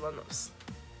like a few months.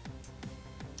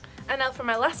 And now for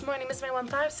my last Morning Musume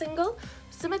 1-5 single,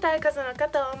 Sumetai Kaze no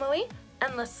Kata Omoi,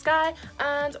 Endless Sky,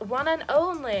 and One and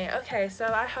Only. Okay, so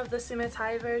I have the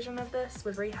Sumetai version of this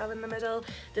with Riho in the middle.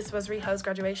 This was Riho's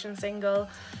graduation single.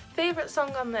 Favourite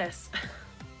song on this?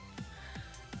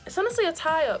 It's honestly a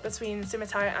tie-up between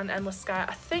Sumetai and Endless Sky.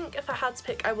 I think if I had to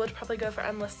pick, I would probably go for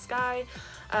Endless Sky,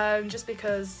 just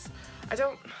because I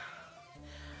don't...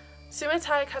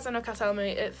 Sumetai Kaze no Kata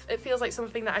Omoi, it feels like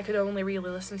something that I could only really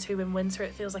listen to in winter.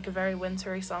 It feels like a very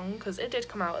wintry song, because it did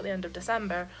come out at the end of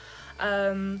December.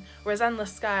 Whereas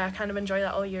Endless Sky, I kind of enjoy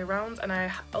that all year round, and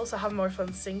I also have more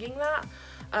fun singing that.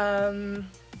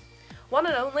 One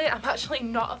and Only, I'm actually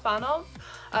not a fan of.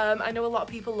 I know a lot of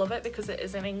people love it because it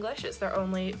is in English, it's their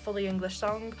only fully English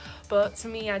song, but to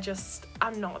me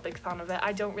I'm not a big fan of it.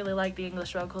 I don't really like the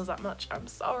English vocals that much, I'm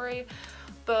sorry.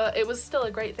 But it was still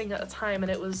a great thing at the time,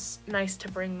 and it was nice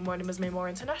to bring Morning Musume more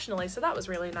internationally, so that was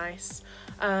really nice.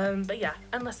 But yeah,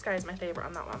 Endless Sky is my favourite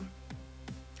on that one.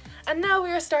 And now we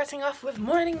are starting off with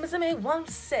Morning Musume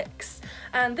 1-6,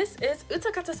 and this is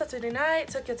Utakata Saturday Night,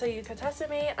 Tokyo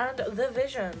Yukatasumi, and The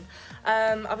Vision.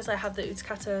 Obviously I have the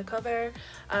Utakata cover.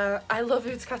 I love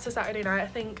Utakata Saturday Night, I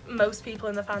think most people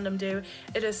in the fandom do.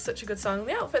 It is such a good song.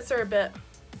 The outfits are a bit...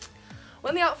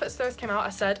 When the outfits first came out I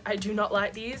said I do not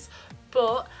like these,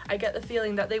 but I get the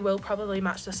feeling that they will probably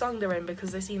match the song they're in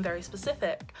because they seem very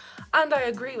specific. And I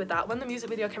agree with that. When the music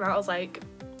video came out I was like,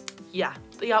 yeah,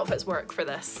 the outfits work for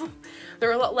this.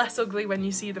 They're a lot less ugly when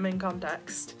you see them in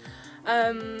context.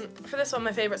 For this one,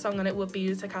 my favourite song on it would be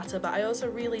Utakata, but I also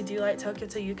really do like Tokyo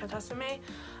to Yukatasumi.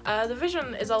 The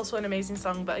Vision is also an amazing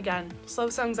song, but again, slow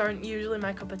songs aren't usually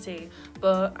my cup of tea,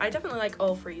 but I definitely like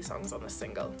all three songs on this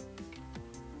single.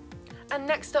 And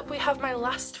next up we have my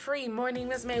last three Morning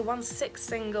Musume 1-6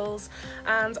 singles,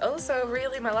 and also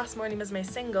really my last Morning Musume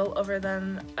single other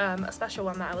than a special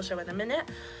one that I will show in a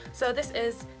minute. So this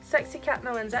is Sexy Cat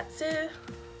no Enzetsu,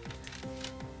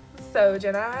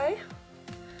 Sojanai,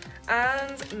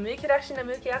 and Mukidashi no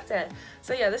Mukiate.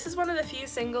 So yeah, this is one of the few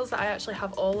singles that I actually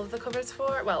have all of the covers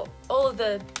for, well, all of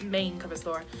the main covers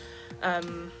for.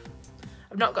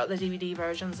 I've not got the DVD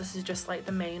versions, this is just like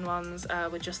the main ones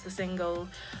with just the single.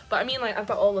 But I mean, like, I've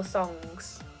got all the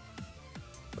songs,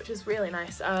 which is really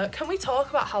nice. Can we talk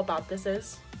about how bad this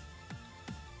is?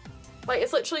 Like,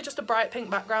 it's literally just a bright pink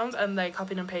background and they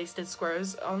copied and pasted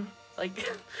squares on.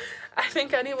 Like, I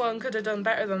think anyone could have done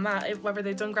better than that, whether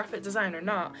they've done graphic design or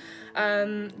not.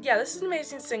 Yeah, this is an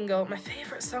amazing single. My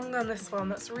favourite song on this one,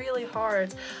 that's really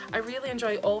hard. I really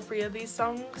enjoy all three of these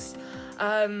songs.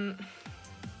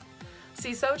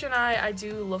 See, Sojanai I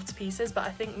do love to pieces, but I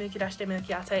think Mukidashi no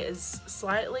Mukiate is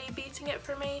slightly beating it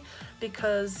for me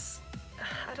because,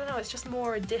 I don't know, it's just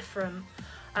more different.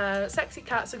 Sexy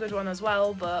Cat's a good one as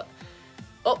well, but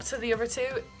up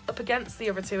against the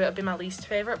other two, it would be my least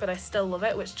favourite, but I still love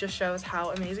it, which just shows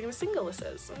how amazing of a single this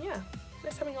is. And yeah,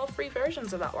 nice having all three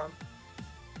versions of that one.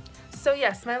 So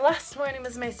yes, my last Morning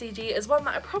Musume CD is one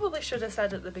that I probably should have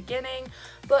said at the beginning,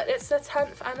 but it's the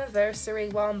 10th anniversary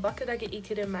one, Bakudage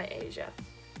Ikiru My Asia.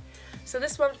 So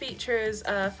this one features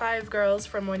 5 girls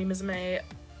from Morning Musume,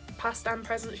 past and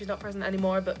present. She's not present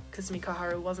anymore, but Kusumi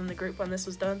Koharu was in the group when this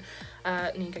was done.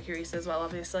 Ninka Kirisa as well,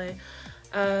 obviously.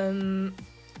 So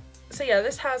yeah,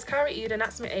 this has Kari Ida,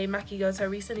 Natsume A, Maki Goto,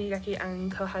 Risa Nigaki,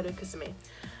 and Koharu Kusumi.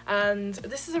 and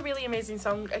this is a really amazing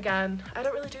song. Again, I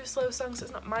don't really do slow songs, so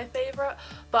it's not my favourite,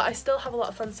 but I still have a lot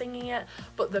of fun singing it.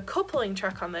 But the coupling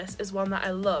track on this is one that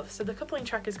I love. So the coupling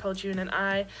track is called June and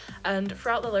I, and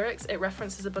throughout the lyrics it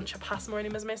references a bunch of past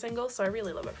Morning Musume singles, so I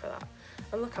really love it for that.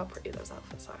 And look how pretty those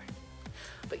outfits are.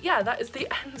 But yeah, that is the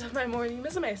end of my Morning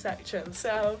Musume section.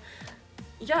 So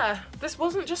yeah, this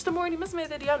wasn't just a Morning Musume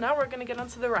video, now we're gonna get on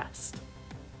to the rest.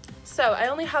 So I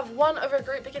only have one other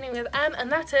group beginning with M,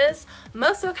 and that is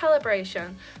Moso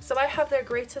Calibration. So I have their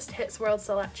Greatest Hits World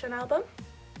Selection album.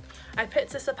 I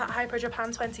picked this up at Hyper Japan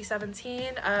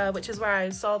 2017, which is where I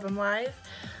saw them live.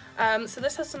 So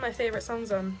this has some of my favourite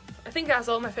songs on. I think it has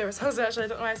all my favourite songs actually, I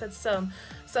don't know why I said some.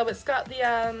 So it's got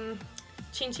the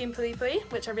Chin Chin Pui Pui,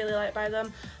 which I really like by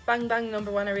them, Bang Bang No.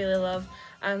 1 I really love,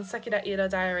 and Sekida Iro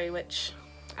Diary, which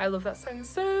I love that song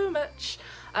so much.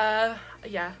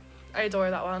 Yeah, I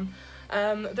adore that one.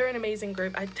 They're an amazing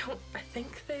group. I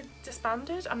think they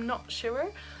disbanded, I'm not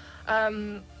sure.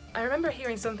 I remember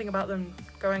hearing something about them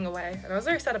going away and I was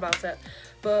very sad about it,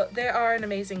 but they are an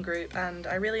amazing group and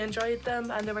I really enjoyed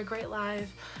them and they were great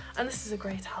live, and this is a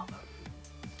great album.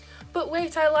 But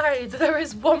wait, I lied, there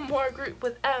is one more group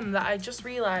with M that I just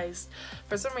realised.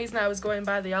 For some reason I was going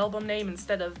by the album name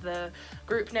instead of the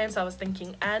group name, so I was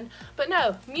thinking N. But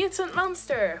no, Mutant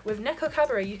Monster with Neko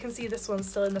Kabare. You can see this one's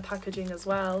still in the packaging as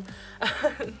well.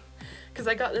 Because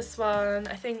I got this one,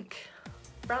 I think,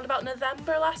 around about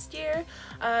November last year.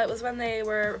 It was when they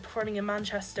were performing in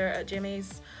Manchester at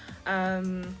Jimmy's.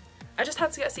 I just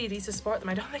had to get a CD to support them.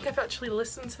 I don't think I've actually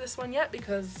listened to this one yet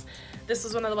because this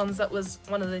was one of the ones that was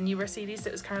one of the newer CDs, so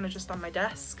it was kind of just on my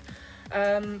desk.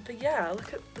 But yeah,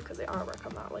 look at the artwork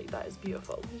on that, like that is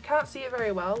beautiful. You can't see it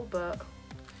very well, but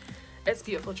it's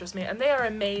beautiful, trust me. And they are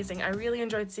amazing. I really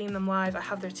enjoyed seeing them live. I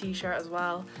have their t-shirt as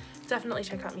well. Definitely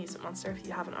check out Mutant Monster if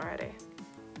you haven't already.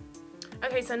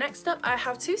 Okay, so next up I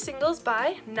have two singles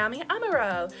by Nami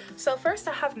Amuro. So first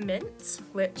I have Mint,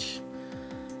 which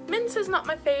Mint is not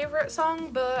my favourite song,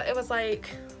 but it was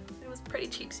pretty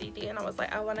cheap CD and I was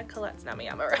like, I want to collect Nami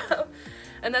Amuro.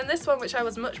 And then this one, which I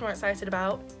was much more excited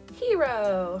about,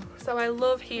 Hero. So I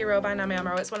love Hero by Nami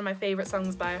Amuro. It's one of my favourite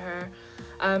songs by her.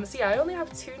 So yeah, I only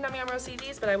have two Nami Amuro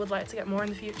CDs, but I would like to get more in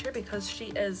the future because she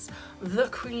is the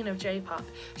queen of J-pop.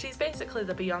 She's basically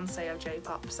the Beyonce of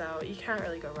J-pop, so you can't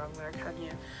really go wrong there, can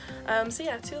you? So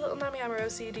yeah, two little Nami Amuro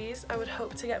CDs. I would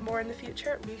hope to get more in the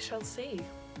future. We shall see.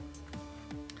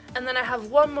 And then I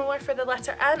have one more for the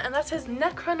letter N, and that is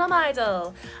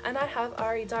Necronomidol. And I have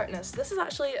Ari Darkness. This is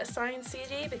actually a signed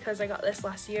CD because I got this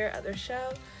last year at their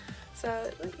show.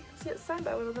 So you can see it's signed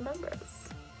by one of the members.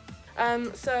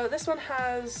 So this one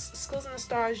has Skulls in the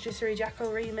Stars Jittery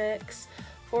Jacko remix,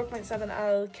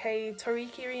 4.7L K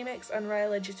Toriki remix, and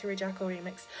Ryla Jittery Jacko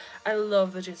remix. I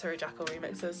love the Jittery Jacko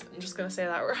remixes. I'm just gonna say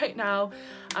that right now.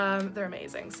 They're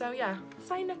amazing. So yeah,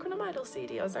 signed Necronomidol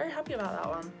CD. I was very happy about that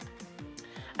one.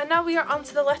 And now we are on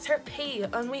to the letter P,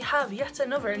 and we have yet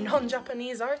another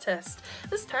non-Japanese artist.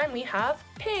 This time we have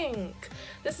Pink.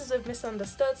 This is with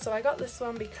Misunderstood, so I got this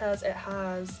one because it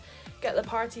has Get the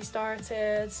Party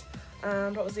Started,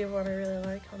 and what was the other one I really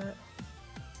like on it?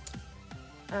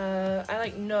 I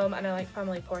like Numb and I like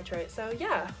Family Portrait, so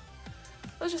yeah.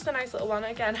 It was just a nice little one,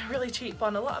 again, a really cheap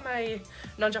one. A lot of my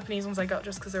non-Japanese ones I got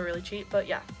just because they're really cheap, but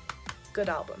yeah, good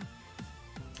album.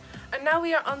 And now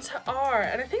we are on to R,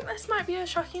 and I think this might be a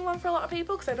shocking one for a lot of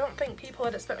people because I don't think people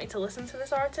would expect me to listen to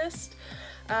this artist.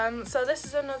 So this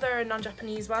is another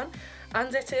non-Japanese one,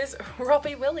 and it is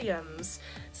Robbie Williams.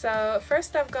 So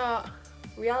first I've got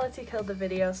Reality Killed the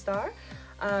Video Star.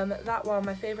 That one,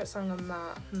 my favourite song on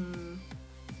that,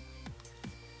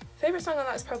 favourite song on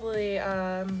that is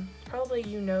probably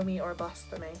You Know Me or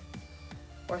Blasphemy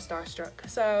or Starstruck.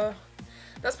 So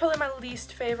that's probably my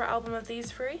least favourite album of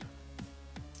these three.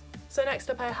 So next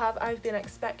up I have I've Been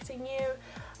Expecting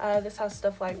You. This has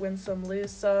stuff like Win Some,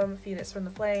 Lose Some, Phoenix from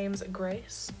the Flames,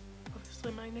 Grace,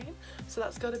 obviously my name, so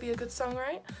that's got to be a good song,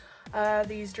 right?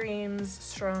 These Dreams,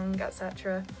 Strong,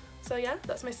 etc. So yeah,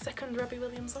 that's my second Robbie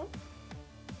Williams song.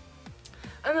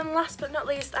 And then last but not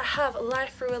least I have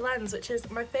Life Through a Lens, which is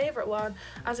my favourite one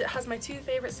as it has my two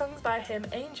favourite songs by him,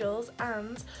 Angels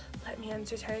and Let Me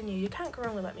Entertain You. You can't go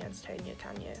wrong with Let Me Entertain You,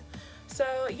 can you?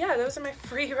 So yeah, those are my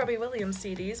three Robbie Williams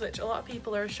CDs, which a lot of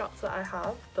people are shocked that I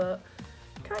have, but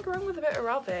can't go wrong with a bit of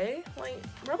Robbie. Like,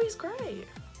 Robbie's great.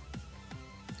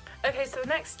 Okay, so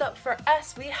next up for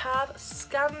S we have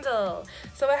Scandal.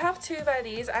 So I have two by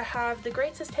these. I have the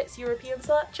Greatest Hits European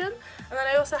Selection, and then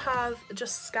I also have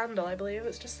just Scandal, I believe.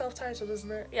 It's just self-titled, isn't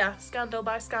it? Yeah, Scandal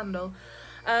by Scandal.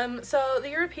 So the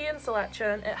European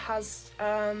Selection, it has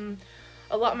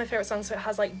a lot of my favourite songs. So it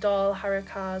has like Doll,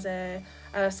 Harukaze,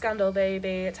 Scandal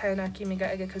Baby, Tayanaki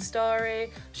Miga Ega Kustori,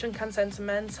 Shunkan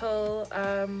Sentimental,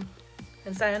 and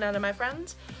Sayonara My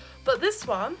Friend. But this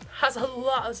one has a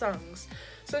lot of songs.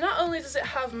 So not only does it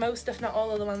have most, if not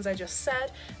all, of the ones I just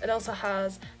said, it also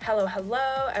has Hello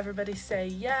Hello, Everybody Say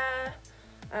Yeah,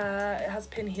 it has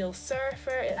Pinheel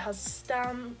Surfer, it has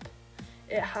Stamp,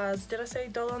 it has, did I say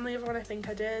Doll on the other one? I think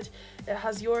I did. It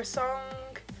has Your Song,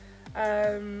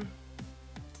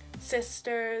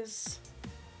 Sisters,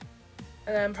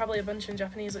 and then probably a bunch in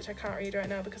Japanese, which I can't read right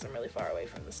now because I'm really far away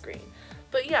from the screen.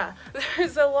 But yeah,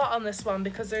 there's a lot on this one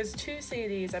because there's 2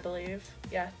 CDs, I believe.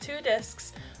 Yeah, 2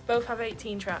 discs, both have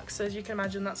 18 tracks, so as you can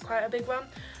imagine, that's quite a big one.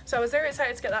 So I was very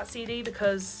excited to get that CD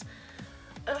because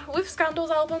with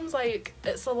Scandal's albums, like,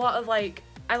 it's a lot of, like,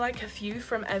 I like a few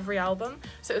from every album,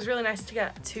 so it was really nice to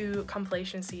get 2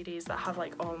 compilation CDs that have,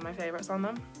 like, all of my favourites on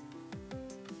them.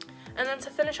 And then to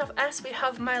finish off S, we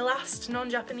have my last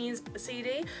non-Japanese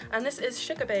CD, and this is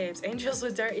Sugar Babes, Angels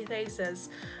with Dirty Faces.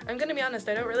 I'm gonna be honest,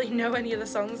 I don't really know any of the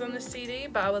songs on this CD,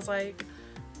 but I was like,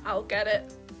 I'll get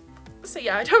it. So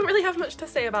yeah, I don't really have much to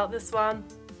say about this one.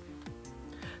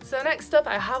 So next up,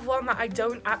 I have one that I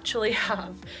don't actually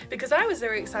have, because I was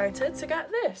very excited to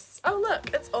get this. Oh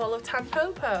look, it's all of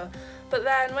Tampopo. But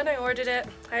then when I ordered it,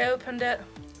 I opened it,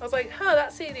 I was like, oh,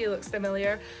 that CD looks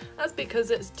familiar. That's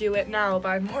because it's Do It Now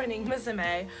by Morning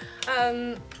Musume.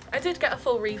 I did get a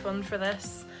full refund for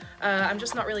this. I'm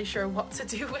just not really sure what to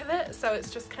do with it, so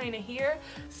it's just kind of here.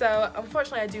 So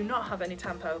unfortunately I do not have any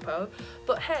Tampopo,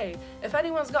 but hey, if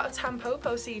anyone's got a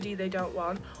Tampopo CD they don't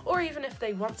want, or even if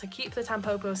they want to keep the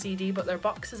Tampopo CD but their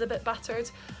box is a bit battered,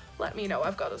 let me know,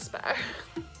 I've got a spare.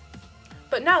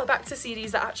 But now back to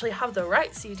CDs that actually have the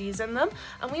right CDs in them,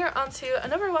 and we are on to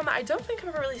another one that I don't think I've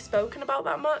ever really spoken about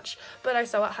that much, but I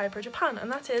saw at Hyper Japan,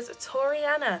 and that is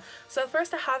Toriana. So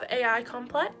first I have AI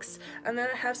Complex, and then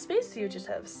I have Space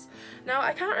Fugitives. Now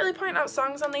I can't really point out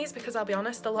songs on these because I'll be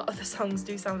honest, a lot of the songs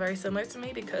do sound very similar to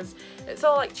me because it's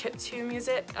all like chiptune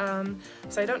music,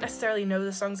 so I don't necessarily know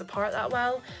the songs apart that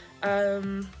well.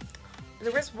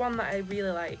 There is one that I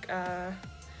really like,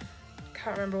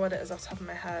 can't remember what it is off the top of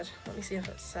my head. Let me see if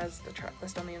it says the track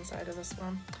list on the inside of this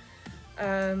one.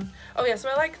 Oh yeah, so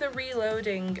I like the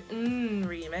Reloading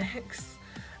remix.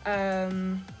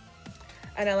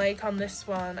 And I like on this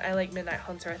one, I like Midnight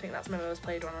Hunter, I think that's my most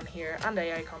played one on here, and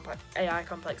AI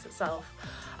Complex itself.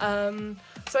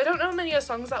 So I don't know many of the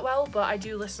songs that well, but I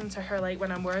do listen to her like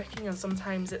when I'm working, and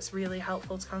sometimes it's really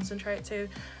helpful to concentrate to.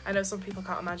 I know some people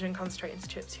can't imagine concentrating to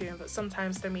chiptune, but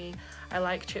sometimes for me, I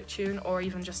like chiptune or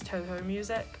even just Toho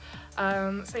music.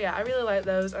 So yeah, I really like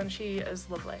those, and she is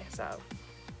lovely, so.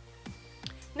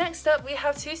 Next up, we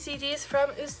have 2 CDs from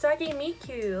Usagi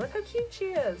Miku. Look how cute she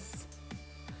is.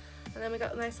 And then we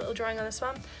got a nice little drawing on this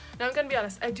one. Now I'm going to be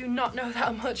honest, I do not know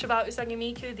that much about Usagi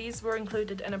Miku. These were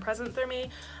included in a present for me.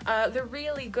 They're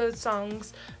really good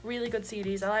songs, really good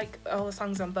CDs. I like all the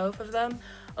songs on both of them.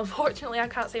 Unfortunately, I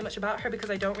can't say much about her because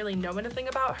I don't really know anything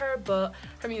about her, but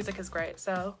her music is great,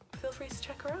 so feel free to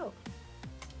check her out.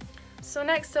 So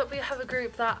next up we have a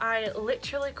group that I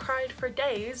literally cried for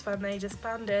days when they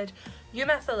disbanded,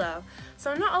 Yumefilo.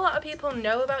 So not a lot of people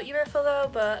know about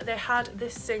Yumefilo, but they had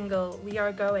this single, We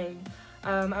Are Going.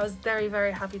 I was very,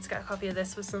 very happy to get a copy of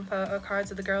this with some photo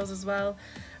cards of the girls as well.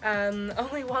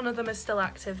 Only one of them is still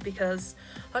active because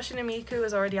Hoshino Miku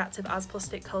was already active as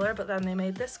Plastic Colour, but then they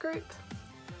made this group.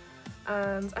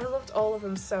 And I loved all of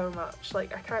them so much,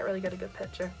 like I can't really get a good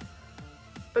picture.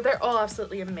 But they're all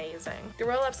absolutely amazing. They're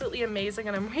all absolutely amazing,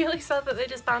 and I'm really sad that they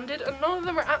disbanded and none of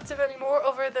them are active anymore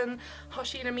other than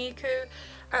Hoshino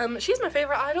Miku. She's my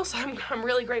favourite idol, so I'm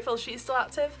really grateful she's still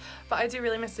active, but I do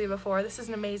really miss her before. This is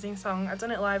an amazing song. I've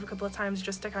done it live a couple of times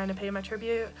just to kind of pay my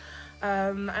tribute.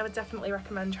 I would definitely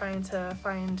recommend trying to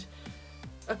find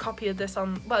a copy of this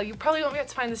on, well, you probably won't be able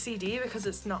to find the CD because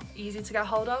it's not easy to get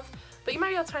hold of, but you might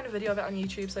be able to find a video of it on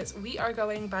YouTube, so it's We Are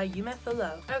Going by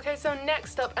Yumefilo. Okay, so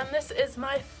next up, and this is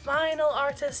my final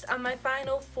artist and my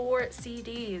final 4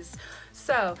 CDs.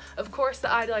 So, of course,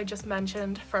 the idol I just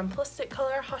mentioned from Plastic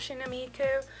Colour, Hoshino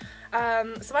Miku.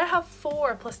 So I have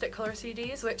 4 Plastic Colour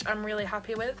CDs, which I'm really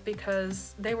happy with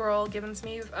because they were all given to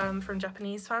me from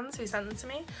Japanese fans who sent them to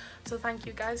me. So thank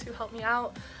you guys who helped me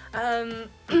out.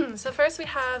 So first we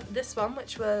have this one,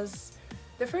 which was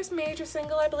the first major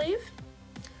single, I believe.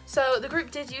 So the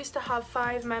group did used to have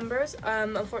 5 members.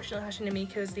 Unfortunately, Hoshino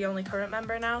Miku is the only current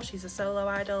member now. She's a solo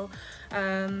idol.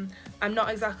 I'm not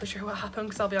exactly sure what happened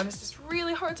because I'll be honest, it's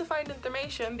really hard to find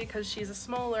information because she's a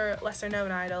smaller, lesser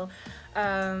known idol.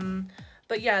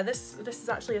 But yeah, this is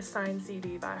actually a signed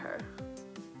CD by her.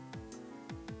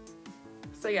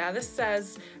 So yeah, this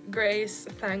says, Grace,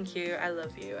 thank you, I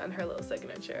love you, and her little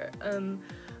signature. And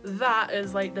that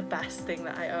is like the best thing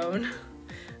that I own.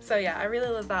 So yeah, I really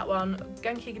love that one.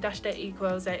 Genki Dashite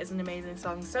Ikuose is an amazing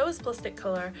song. So is Plastic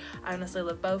Colour. I honestly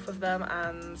love both of them,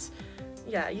 and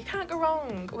yeah, you can't go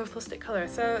wrong with Plastic Colour.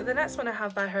 So the next one I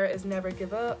have by her is Never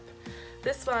Give Up.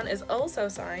 This one is also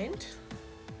signed.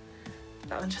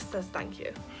 That one just says thank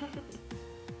you.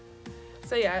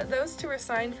 So yeah, those two are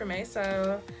signed for me.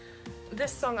 So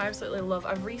this song I absolutely love.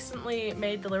 I've recently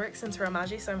made the lyrics into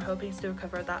Romaji, so I'm hoping to do a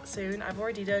cover of that soon. I've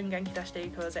already done Genki Dashite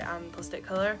Ikuose and Plastic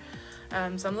Colour,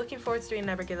 so I'm looking forward to doing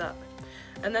Never Give Up.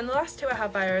 And then the last two I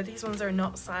have by her, these ones are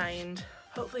not signed.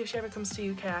 Hopefully if she ever comes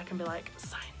to UK I can be like,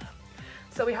 sign them.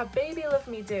 So we have Baby Love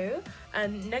Me Do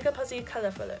and Negapazi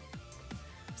Colorful.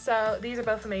 So these are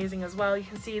both amazing as well. You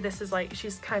can see this is like,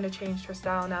 she's kind of changed her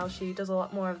style now. She does a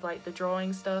lot more of like the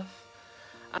drawing stuff.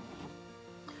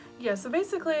 Yeah, so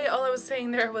basically all I was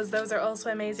saying there was those are also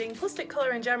amazing. Plastic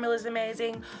Colour in general is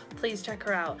amazing. Please check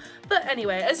her out. But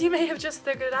anyway, as you may have just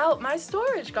figured out, my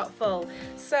storage got full.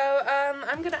 So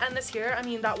I'm gonna end this here. I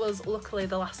mean, that was luckily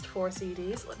the last 4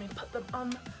 CDs. Let me put them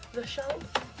on the shelf.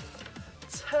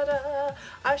 Ta-da!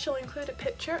 I shall include a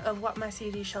picture of what my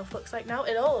CD shelf looks like now.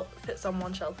 It all fits on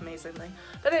one shelf amazingly.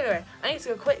 But anyway, I need to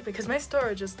go quick because my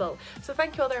storage is full. So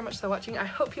thank you all very much for watching. I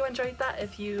hope you enjoyed that.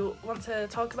 If you want to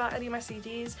talk about any of my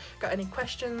CDs, got any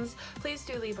questions, please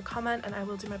do leave a comment and I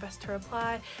will do my best to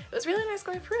reply. It was really nice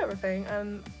going through everything,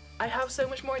 and I have so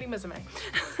much more in Mizume.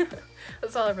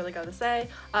 That's all I've really got to say.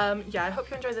 Yeah, I hope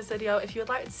you enjoyed this video. If you would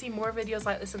like to see more videos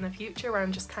like this in the future where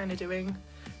I'm just kind of doing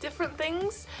different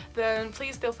things, then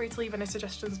please feel free to leave any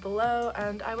suggestions below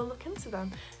and I will look into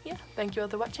them. Yeah, thank you all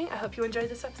for watching. I hope you enjoyed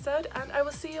this episode and I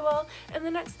will see you all in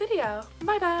the next video.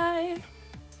 Bye bye!